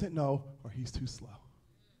 he doesn't know, or he's too slow.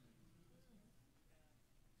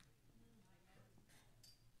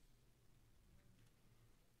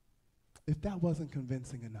 If that wasn't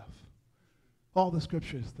convincing enough, all the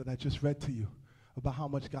scriptures that I just read to you about how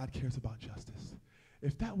much God cares about justice,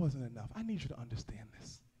 if that wasn't enough, I need you to understand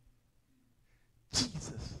this.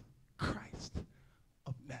 Jesus Christ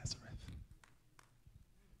of Nazareth.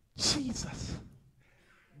 Jesus,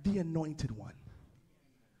 the anointed one,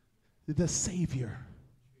 the Savior,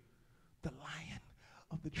 the Lion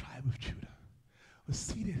of the tribe of Judah, was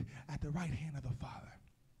seated at the right hand of the Father.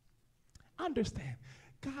 Understand,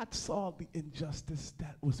 God saw the injustice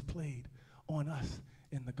that was played on us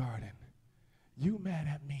in the garden. You mad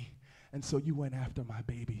at me, and so you went after my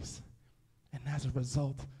babies. And as a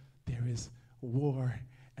result, there is war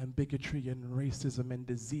and bigotry and racism and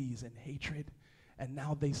disease and hatred. And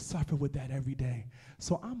now they suffer with that every day.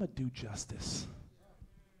 So I'm going to do justice.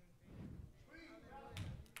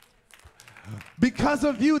 Because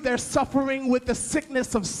of you, they're suffering with the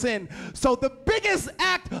sickness of sin. So the biggest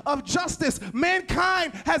act of justice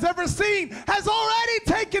mankind has ever seen has already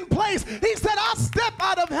taken place. He said, I'll step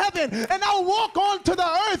out of heaven and I'll walk onto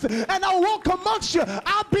the earth and I'll walk amongst you.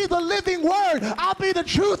 I'll be the living word. I'll be the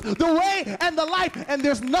truth, the way, and the life. And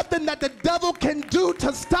there's nothing that the devil can do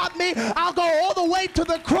to stop me. I'll go all the way to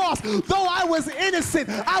the cross. Though I was innocent,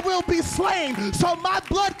 I will be slain. So my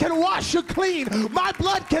blood can wash you clean. My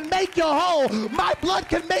blood can make you whole. My blood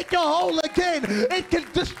can make you whole again. It can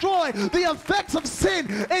destroy the effects of sin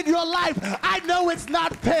in your life. I know it's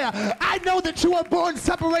not fair. I know that you were born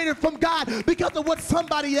separated from God because of what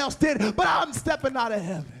somebody else did, but I'm stepping out of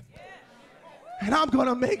heaven. And I'm going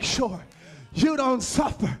to make sure you don't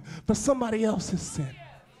suffer for somebody else's sin.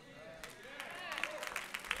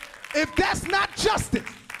 If that's not justice,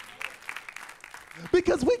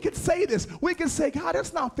 because we could say this, we could say, God,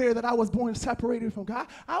 it's not fair that I was born separated from God.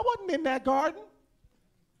 I wasn't in that garden.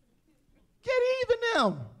 Get even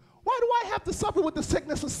them. Why do I have to suffer with the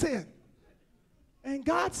sickness of sin? And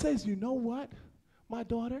God says, you know what, my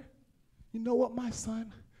daughter? You know what, my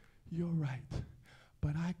son? You're right.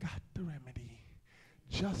 But I got the remedy.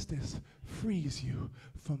 Justice frees you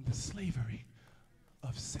from the slavery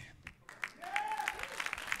of sin.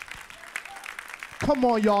 Come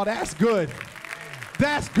on, y'all. That's good.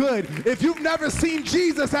 That's good. If you've never seen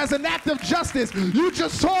Jesus as an act of justice, you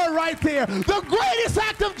just saw it right there. The greatest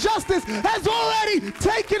act of justice has already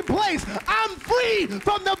taken place. I'm free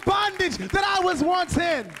from the bondage that I was once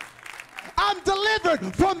in. I'm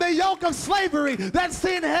delivered from the yoke of slavery that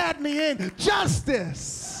sin had me in.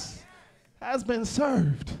 Justice has been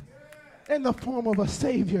served in the form of a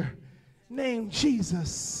Savior named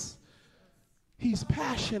Jesus. He's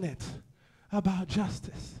passionate about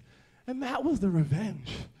justice. And that was the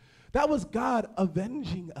revenge. That was God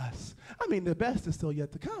avenging us. I mean, the best is still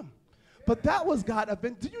yet to come. But that was God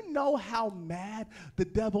avenging. Do you know how mad the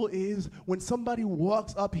devil is when somebody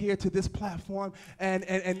walks up here to this platform and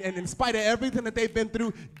in spite of everything that they've been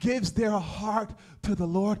through, gives their heart to the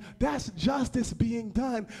Lord? That's justice being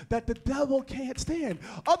done that the devil can't stand.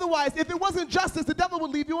 Otherwise, if it wasn't justice, the devil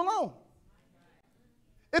would leave you alone.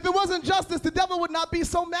 If it wasn't justice, the devil would not be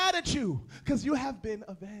so mad at you because you have been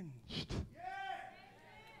avenged.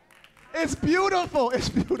 It's beautiful. It's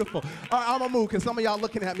beautiful. All right, I'm going to move because some of y'all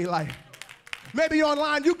looking at me like, maybe you're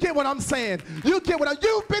online. You get what I'm saying. You get what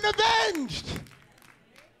you've been avenged.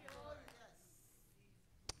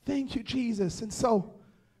 Thank you, Jesus. And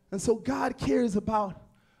so God cares about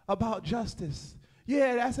justice.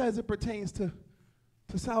 Yeah, that's as it pertains to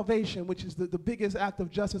salvation, which is the biggest act of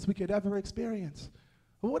justice we could ever experience.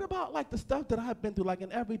 But what about like the stuff that I've been through, like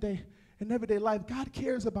in everyday life? God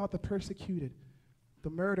cares about the persecuted,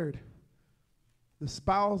 the murdered, the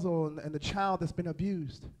spousal and the child that's been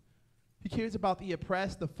abused. He cares about the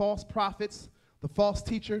oppressed, the false prophets, the false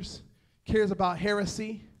teachers. Cares about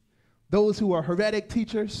heresy, those who are heretic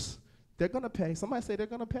teachers. They're going to pay. Somebody say they're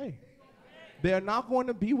going to pay. They're not going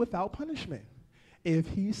to be without punishment. If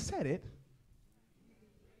he said it,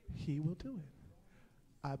 he will do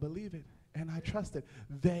it. I believe it. And I trust it.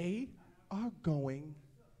 They are going,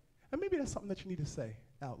 and maybe that's something that you need to say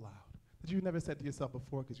out loud, that you've never said to yourself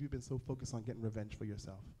before because you've been so focused on getting revenge for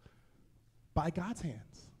yourself. By God's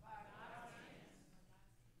hands,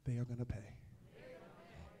 they are going to pay.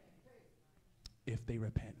 If they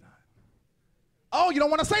repent not. Oh, you don't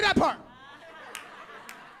want to say that part.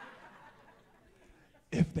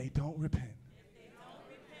 If they don't repent.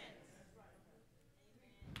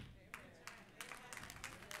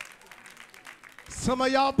 Some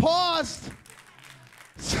of y'all paused.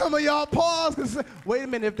 Some of y'all paused because, wait a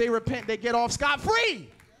minute, if they repent, they get off scot-free.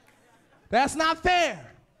 That's not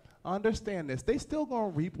fair. Understand this. They still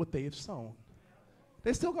going to reap what they've sown.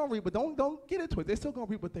 They're still going to reap, but don't get into it. They're still going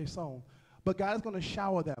to reap what they've sown. But God is going to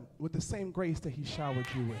shower them with the same grace that he showered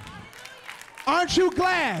you with. Aren't you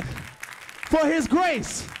glad for his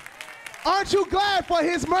grace? Aren't you glad for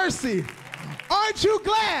his mercy? Aren't you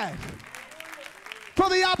glad for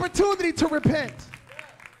the opportunity to repent?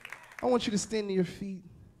 I want you to stand to your feet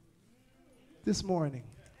this morning.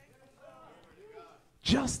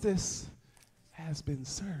 Justice has been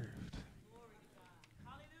served.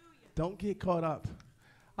 Don't get caught up.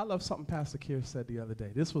 I love something Pastor Keir said the other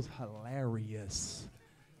day. This was hilarious,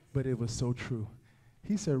 but it was so true.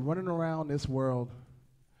 He said, running around this world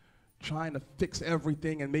trying to fix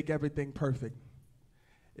everything and make everything perfect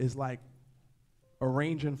is like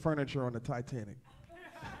arranging furniture on the Titanic.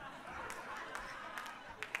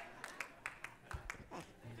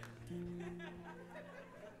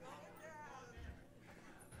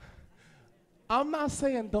 I'm not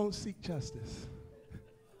saying don't seek justice.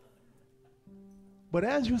 But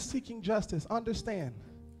as you're seeking justice, understand,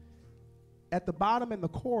 at the bottom and the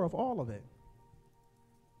core of all of it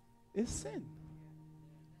is sin.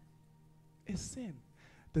 It's sin.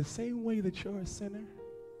 The same way that you're a sinner,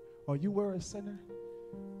 or you were a sinner,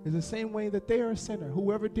 is the same way that they are a sinner.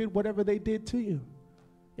 Whoever did whatever they did to you,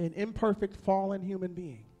 an imperfect, fallen human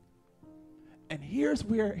being. And here's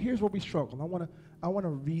where we struggle. I want to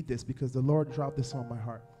read this because the Lord dropped this on my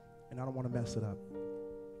heart, and I don't want to mess it up.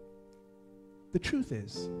 The truth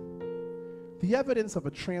is, the evidence of a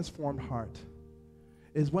transformed heart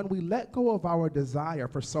is when we let go of our desire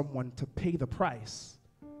for someone to pay the price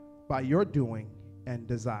by your doing and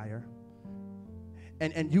desire,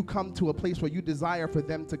 and you come to a place where you desire for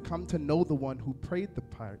them to come to know the one who paid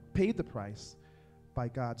the price by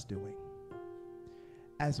God's doing.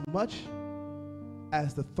 As much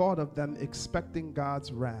as the thought of them expecting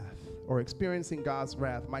God's wrath or experiencing God's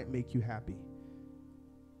wrath might make you happy,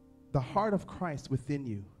 the heart of Christ within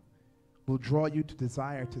you will draw you to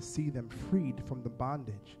desire to see them freed from the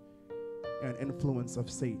bondage and influence of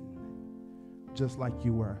Satan, just like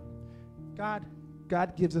you were. God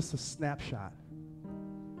gives us a snapshot.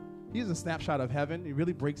 He gives a snapshot of heaven. He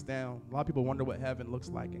really breaks down. A lot of people wonder what heaven looks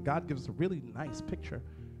like, and God gives us a really nice picture.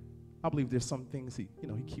 I believe there's some things he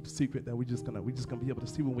keeps secret that we're just gonna be able to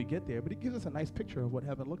see when we get there, but he gives us a nice picture of what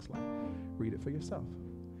heaven looks like. Read it for yourself.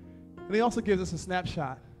 And he also gives us a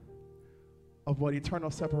snapshot of what eternal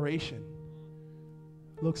separation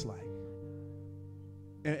looks like.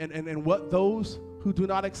 And what those who do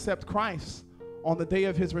not accept Christ on the day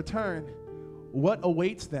of his return, what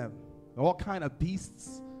awaits them. All kind of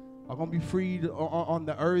beasts are going to be freed on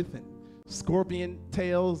the earth, and scorpion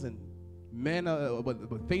tails, and men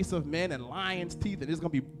with face of men, and lions' teeth, and it's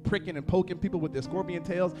going to be pricking and poking people with their scorpion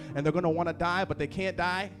tails, and they're going to want to die, but they can't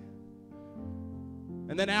die.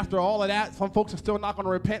 And then after all of that, some folks are still not going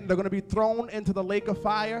to repent, and they're going to be thrown into the lake of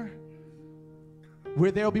fire,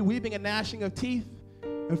 where there will be weeping and gnashing of teeth,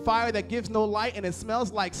 and fire that gives no light, and it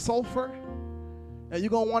smells like sulfur. And you're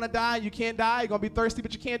going to want to die, you can't die. You're going to be thirsty,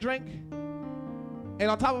 but you can't drink. And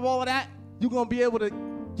on top of all of that, you're going to be able to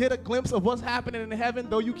get a glimpse of what's happening in heaven,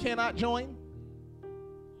 though you cannot join.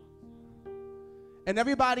 And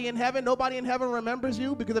everybody in heaven, nobody in heaven remembers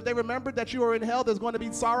you, because if they remembered that you are in hell, there's going to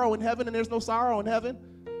be sorrow in heaven, and there's no sorrow in heaven.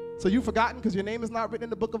 So you've forgotten because your name is not written in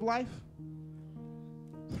the book of life.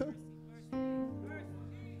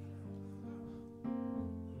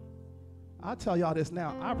 I'll tell y'all this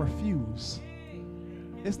now. I refuse.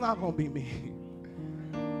 It's not going to be me.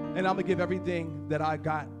 And I'm going to give everything that I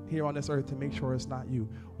got here on this earth to make sure it's not you.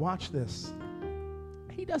 Watch this.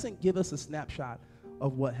 He doesn't give us a snapshot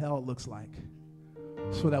of what hell looks like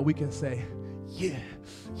so that we can say, yeah,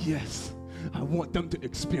 yes, I want them to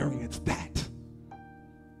experience that.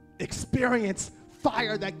 Experience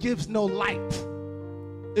fire that gives no light.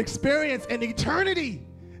 Experience an eternity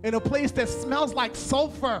in a place that smells like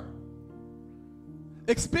sulfur.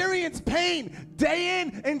 Experience pain day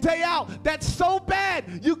in and day out that's so bad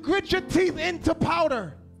you grit your teeth into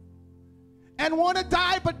powder and want to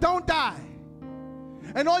die but don't die.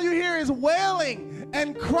 And all you hear is wailing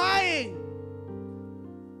and crying.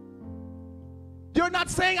 You're not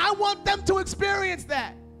saying, I want them to experience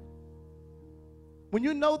that. When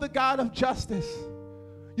you know the God of justice,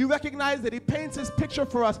 you recognize that he paints his picture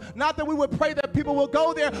for us. Not that we would pray that people will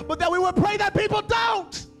go there, but that we would pray that people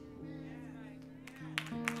don't.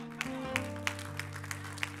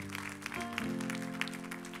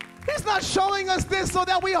 He's not showing us this so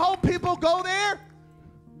that we hope people go there.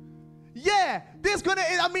 Yeah,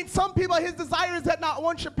 some people, his desire is that not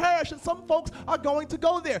one should perish, and some folks are going to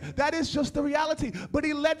go there. That is just the reality. But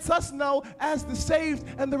he lets us know, as the saved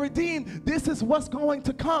and the redeemed, this is what's going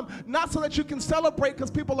to come. Not so that you can celebrate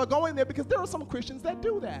because people are going there, because there are some Christians that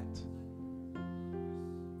do that.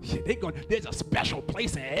 Yeah, there's a special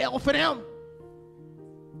place in hell for them.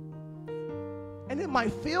 And it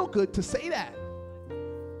might feel good to say that.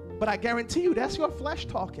 But I guarantee you, that's your flesh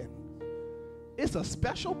talking. It's a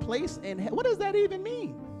special place in hell. What does that even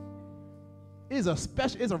mean? It's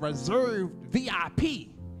a reserved VIP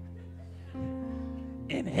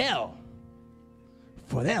in hell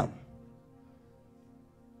for them.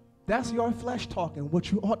 That's your flesh talking.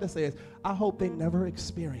 What you ought to say is, I hope they never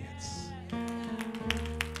experience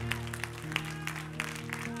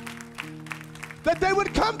that they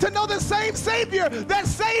would come to know the same Savior that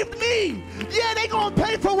saved me. Yeah, they gonna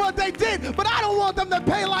pay for what they did, but I don't want them to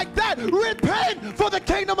pay like that. Repent, for the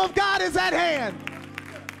kingdom of God is at hand.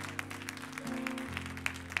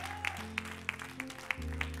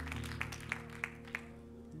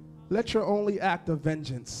 Let your only act of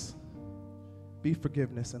vengeance be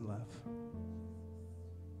forgiveness and love.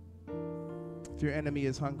 If your enemy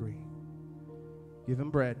is hungry, give him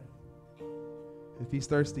bread. If he's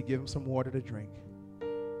thirsty, give him some water to drink.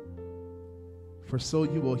 For so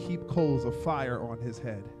you will heap coals of fire on his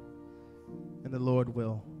head, and the Lord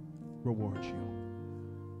will reward you.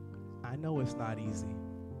 I know it's not easy.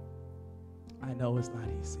 I know it's not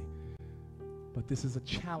easy. But this is a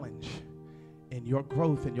challenge in your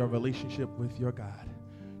growth in your relationship with your God.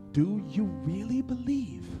 Do you really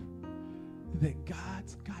believe that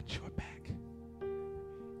God's got your back?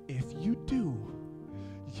 If you do,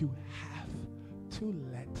 you have to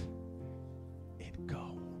let it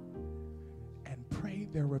go and pray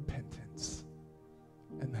their repentance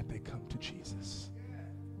and that they come to Jesus.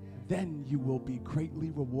 Then you will be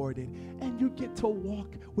greatly rewarded, and you get to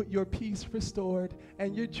walk with your peace restored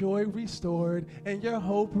and your joy restored and your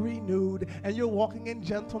hope renewed, and you're walking in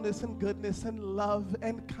gentleness and goodness and love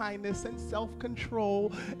and kindness and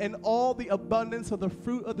self-control and all the abundance of the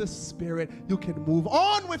fruit of the Spirit. You can move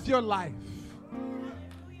on with your life.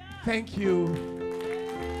 Thank you.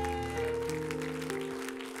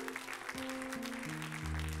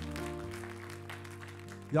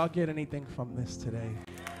 Y'all get anything from this today?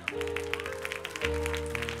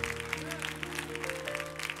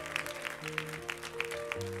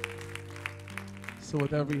 So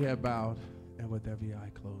with every head bowed and with every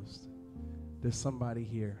eye closed, there's somebody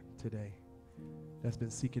here today that's been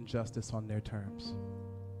seeking justice on their terms.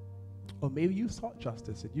 Or maybe you sought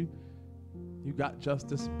justice and you got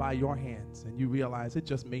justice by your hands and you realize it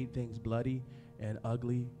just made things bloody and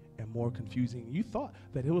ugly and more confusing. You thought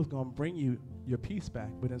that it was going to bring you your peace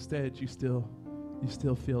back, but instead you still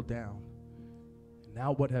feel down. And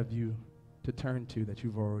now what have you to turn to that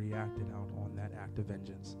you've already acted out on that act of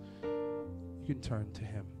vengeance? You can turn to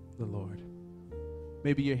him, the Lord.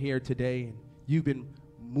 Maybe you're here today and you've been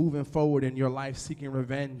moving forward in your life seeking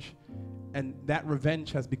revenge, and that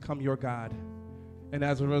revenge has become your God. And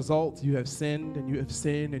as a result, you have sinned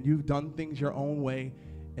and you've done things your own way,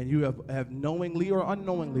 and you have knowingly or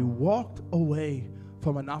unknowingly walked away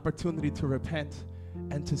from an opportunity to repent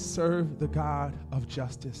and to serve the God of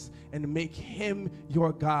justice and make him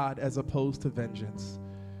your God as opposed to vengeance.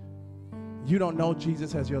 You don't know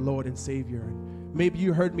Jesus as your Lord and Savior. And maybe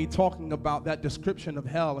you heard me talking about that description of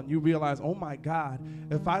hell and you realize, oh my God,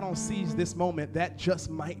 if I don't seize this moment, that just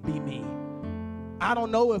might be me. I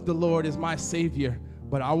don't know if the Lord is my Savior,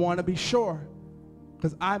 but I want to be sure,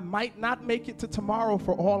 because I might not make it to tomorrow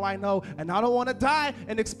for all I know, and I don't want to die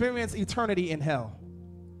and experience eternity in hell.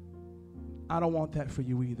 I don't want that for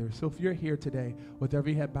you either. So if you're here today with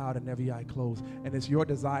every head bowed and every eye closed, and it's your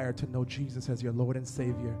desire to know Jesus as your Lord and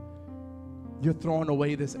Savior, you're throwing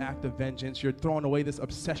away this act of vengeance. You're throwing away this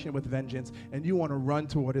obsession with vengeance, and you want to run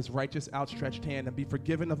toward his righteous outstretched hand and be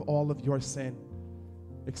forgiven of all of your sin.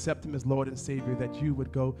 Accept him as Lord and Savior, that you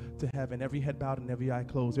would go to heaven. Every head bowed and every eye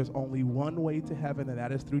closed. There's only one way to heaven, and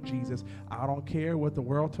that is through Jesus. I don't care what the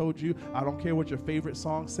world told you. I don't care what your favorite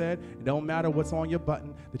song said. It don't matter what's on your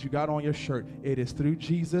button that you got on your shirt. It is through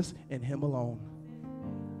Jesus and him alone.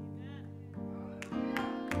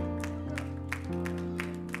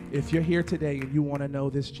 If you're here today and you want to know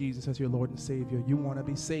this Jesus as your Lord and Savior, you want to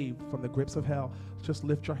be saved from the grips of hell, just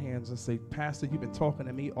lift your hands and say, Pastor, you've been talking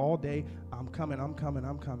to me all day. I'm coming, I'm coming,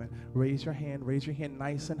 I'm coming. Raise your hand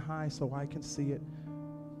nice and high so I can see it.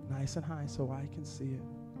 Nice and high so I can see it.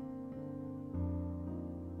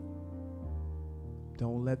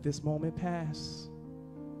 Don't let this moment pass.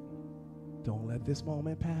 Don't let this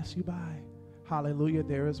moment pass you by. Hallelujah,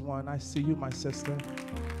 there is one. I see you, my sister.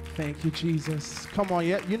 Thank you, Jesus. Come on,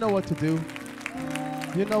 you know what to do.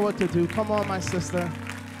 You know what to do. Come on, my sister.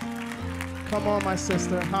 Come on, my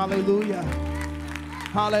sister. Hallelujah.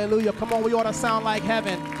 Hallelujah. Come on, we ought to sound like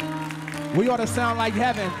heaven. We ought to sound like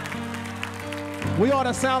heaven. We ought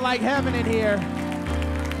to sound like heaven in here.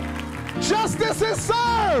 Justice is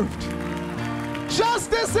served.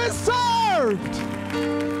 Justice is served.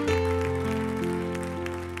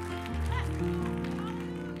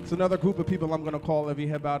 It's another group of people I'm going to call every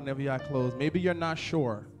head bowed and every eye closed. Maybe you're not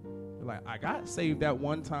sure. You're like, I got saved at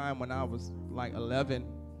one time when I was like 11,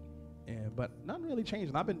 but nothing really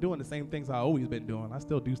changed. I've been doing the same things I've always been doing. I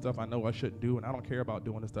still do stuff I know I shouldn't do, and I don't care about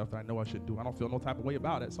doing the stuff that I know I should do. I don't feel no type of way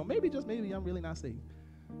about it. So maybe, just maybe, I'm really not saved.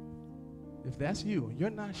 If that's you, you're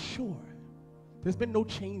not sure. There's been no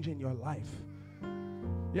change in your life.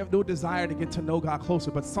 You have no desire to get to know God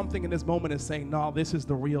closer, but something in this moment is saying, no, this is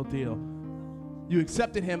the real deal. You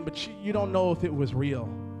accepted him, but you don't know if it was real.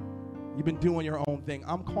 You've been doing your own thing.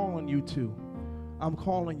 I'm calling you to. I'm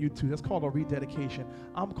calling you to. That's called a rededication.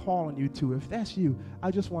 I'm calling you to. If that's you,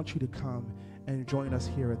 I just want you to come and join us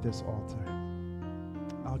here at this altar.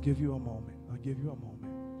 I'll give you a moment. I'll give you a moment.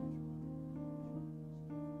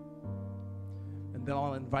 And then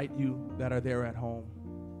I'll invite you that are there at home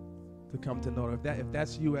to come to know. If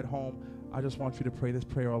that's you at home, I just want you to pray this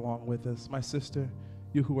prayer along with us. My sister,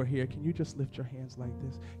 You who are here, can you just lift your hands like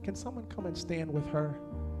this? Can someone come and stand with her?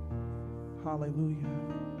 Hallelujah.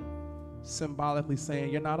 Symbolically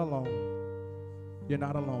saying, you're not alone. You're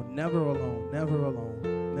not alone. Never alone. Never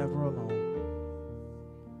alone. Never alone.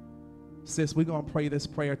 Sis, we're going to pray this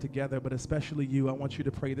prayer together, but especially you, I want you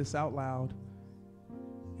to pray this out loud.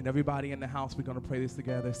 And everybody in the house, we're going to pray this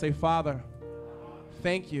together. Say, Father,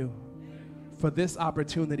 thank you for this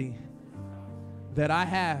opportunity that I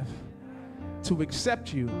have to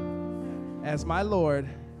accept you as my Lord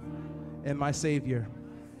and my Savior.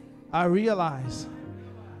 I realize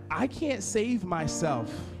I can't save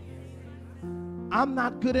myself. I'm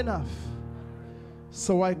not good enough.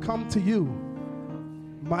 So I come to you,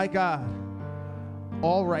 my God,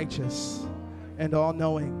 all righteous and all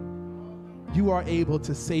knowing. You are able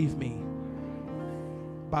to save me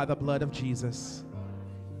by the blood of Jesus.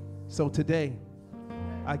 So today,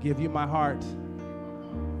 I give you my heart,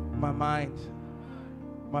 my mind,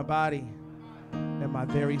 my body, and my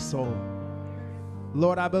very soul.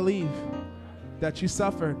 Lord, I believe that you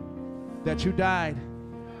suffered, that you died,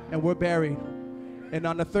 and were buried. And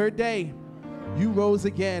on the third day, you rose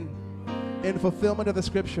again in fulfillment of the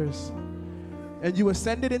scriptures. And you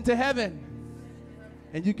ascended into heaven.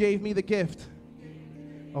 And you gave me the gift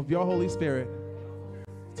of your Holy Spirit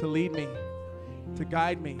to lead me, to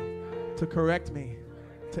guide me, to correct me,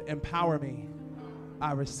 to empower me.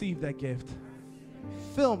 I receive that gift.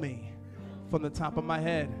 Fill me from the top of my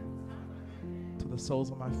head to the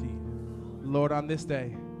soles of my feet. Lord, on this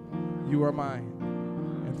day, you are mine.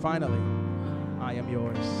 And finally, I am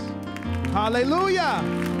yours. Hallelujah.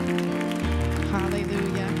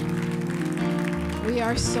 Hallelujah. We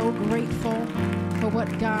are so grateful for what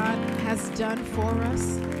God has done for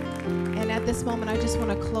us. And at this moment, I just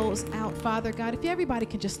want to close out. Father God, if everybody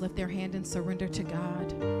can just lift their hand and surrender to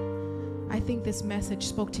God. I think this message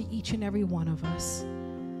spoke to each and every one of us.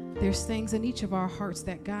 There's things in each of our hearts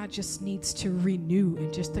that God just needs to renew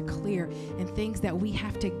and just to clear, and things that we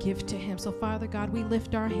have to give to him. So Father God, we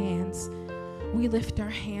lift our hands. We lift our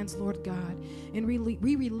hands, Lord God, and we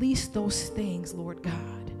release those things, Lord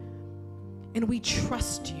God. And we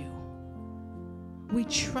trust you. We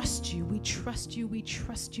trust you. We trust you. We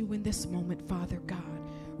trust you in this moment, Father God.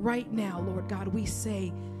 Right now, Lord God, we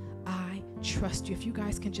say, I trust you. If you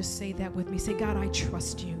guys can just say that with me. Say, God, I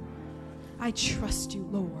trust you. I trust you,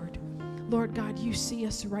 Lord. Lord God, you see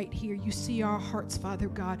us right here. You see our hearts, Father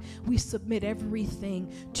God. We submit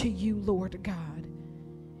everything to you, Lord God.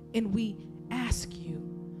 And we ask you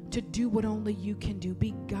to do what only you can do.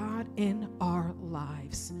 Be God in our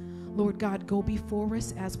lives. Lord God, go before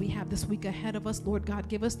us as we have this week ahead of us. Lord God,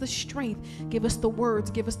 give us the strength, give us the words,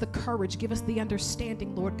 give us the courage, give us the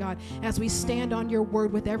understanding, Lord God, as we stand on your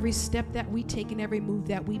word with every step that we take and every move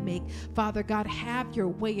that we make. Father God, have your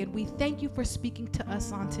way, and we thank you for speaking to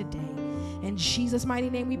us on today. In Jesus' mighty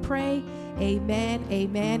name we pray. Amen,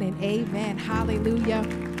 amen, and amen. Hallelujah.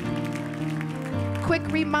 Quick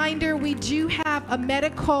reminder, we do have a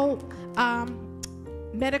medical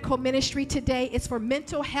ministry today. It's for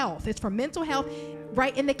mental health. It's for mental health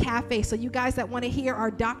right in the cafe. So you guys that want to hear our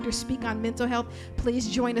doctor speak on mental health, please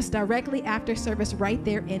join us directly after service right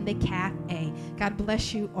there in the cafe. God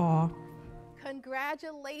bless you all.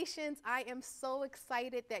 Congratulations. I am so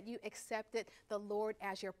excited that you accepted the Lord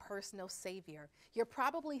as your personal Savior. You're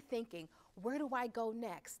probably thinking, where do I go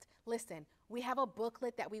next? Listen, we have a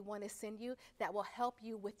booklet that we want to send you that will help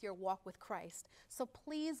you with your walk with Christ. So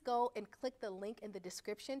please go and click the link in the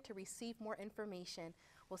description to receive more information.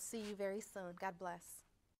 We'll see you very soon. God bless.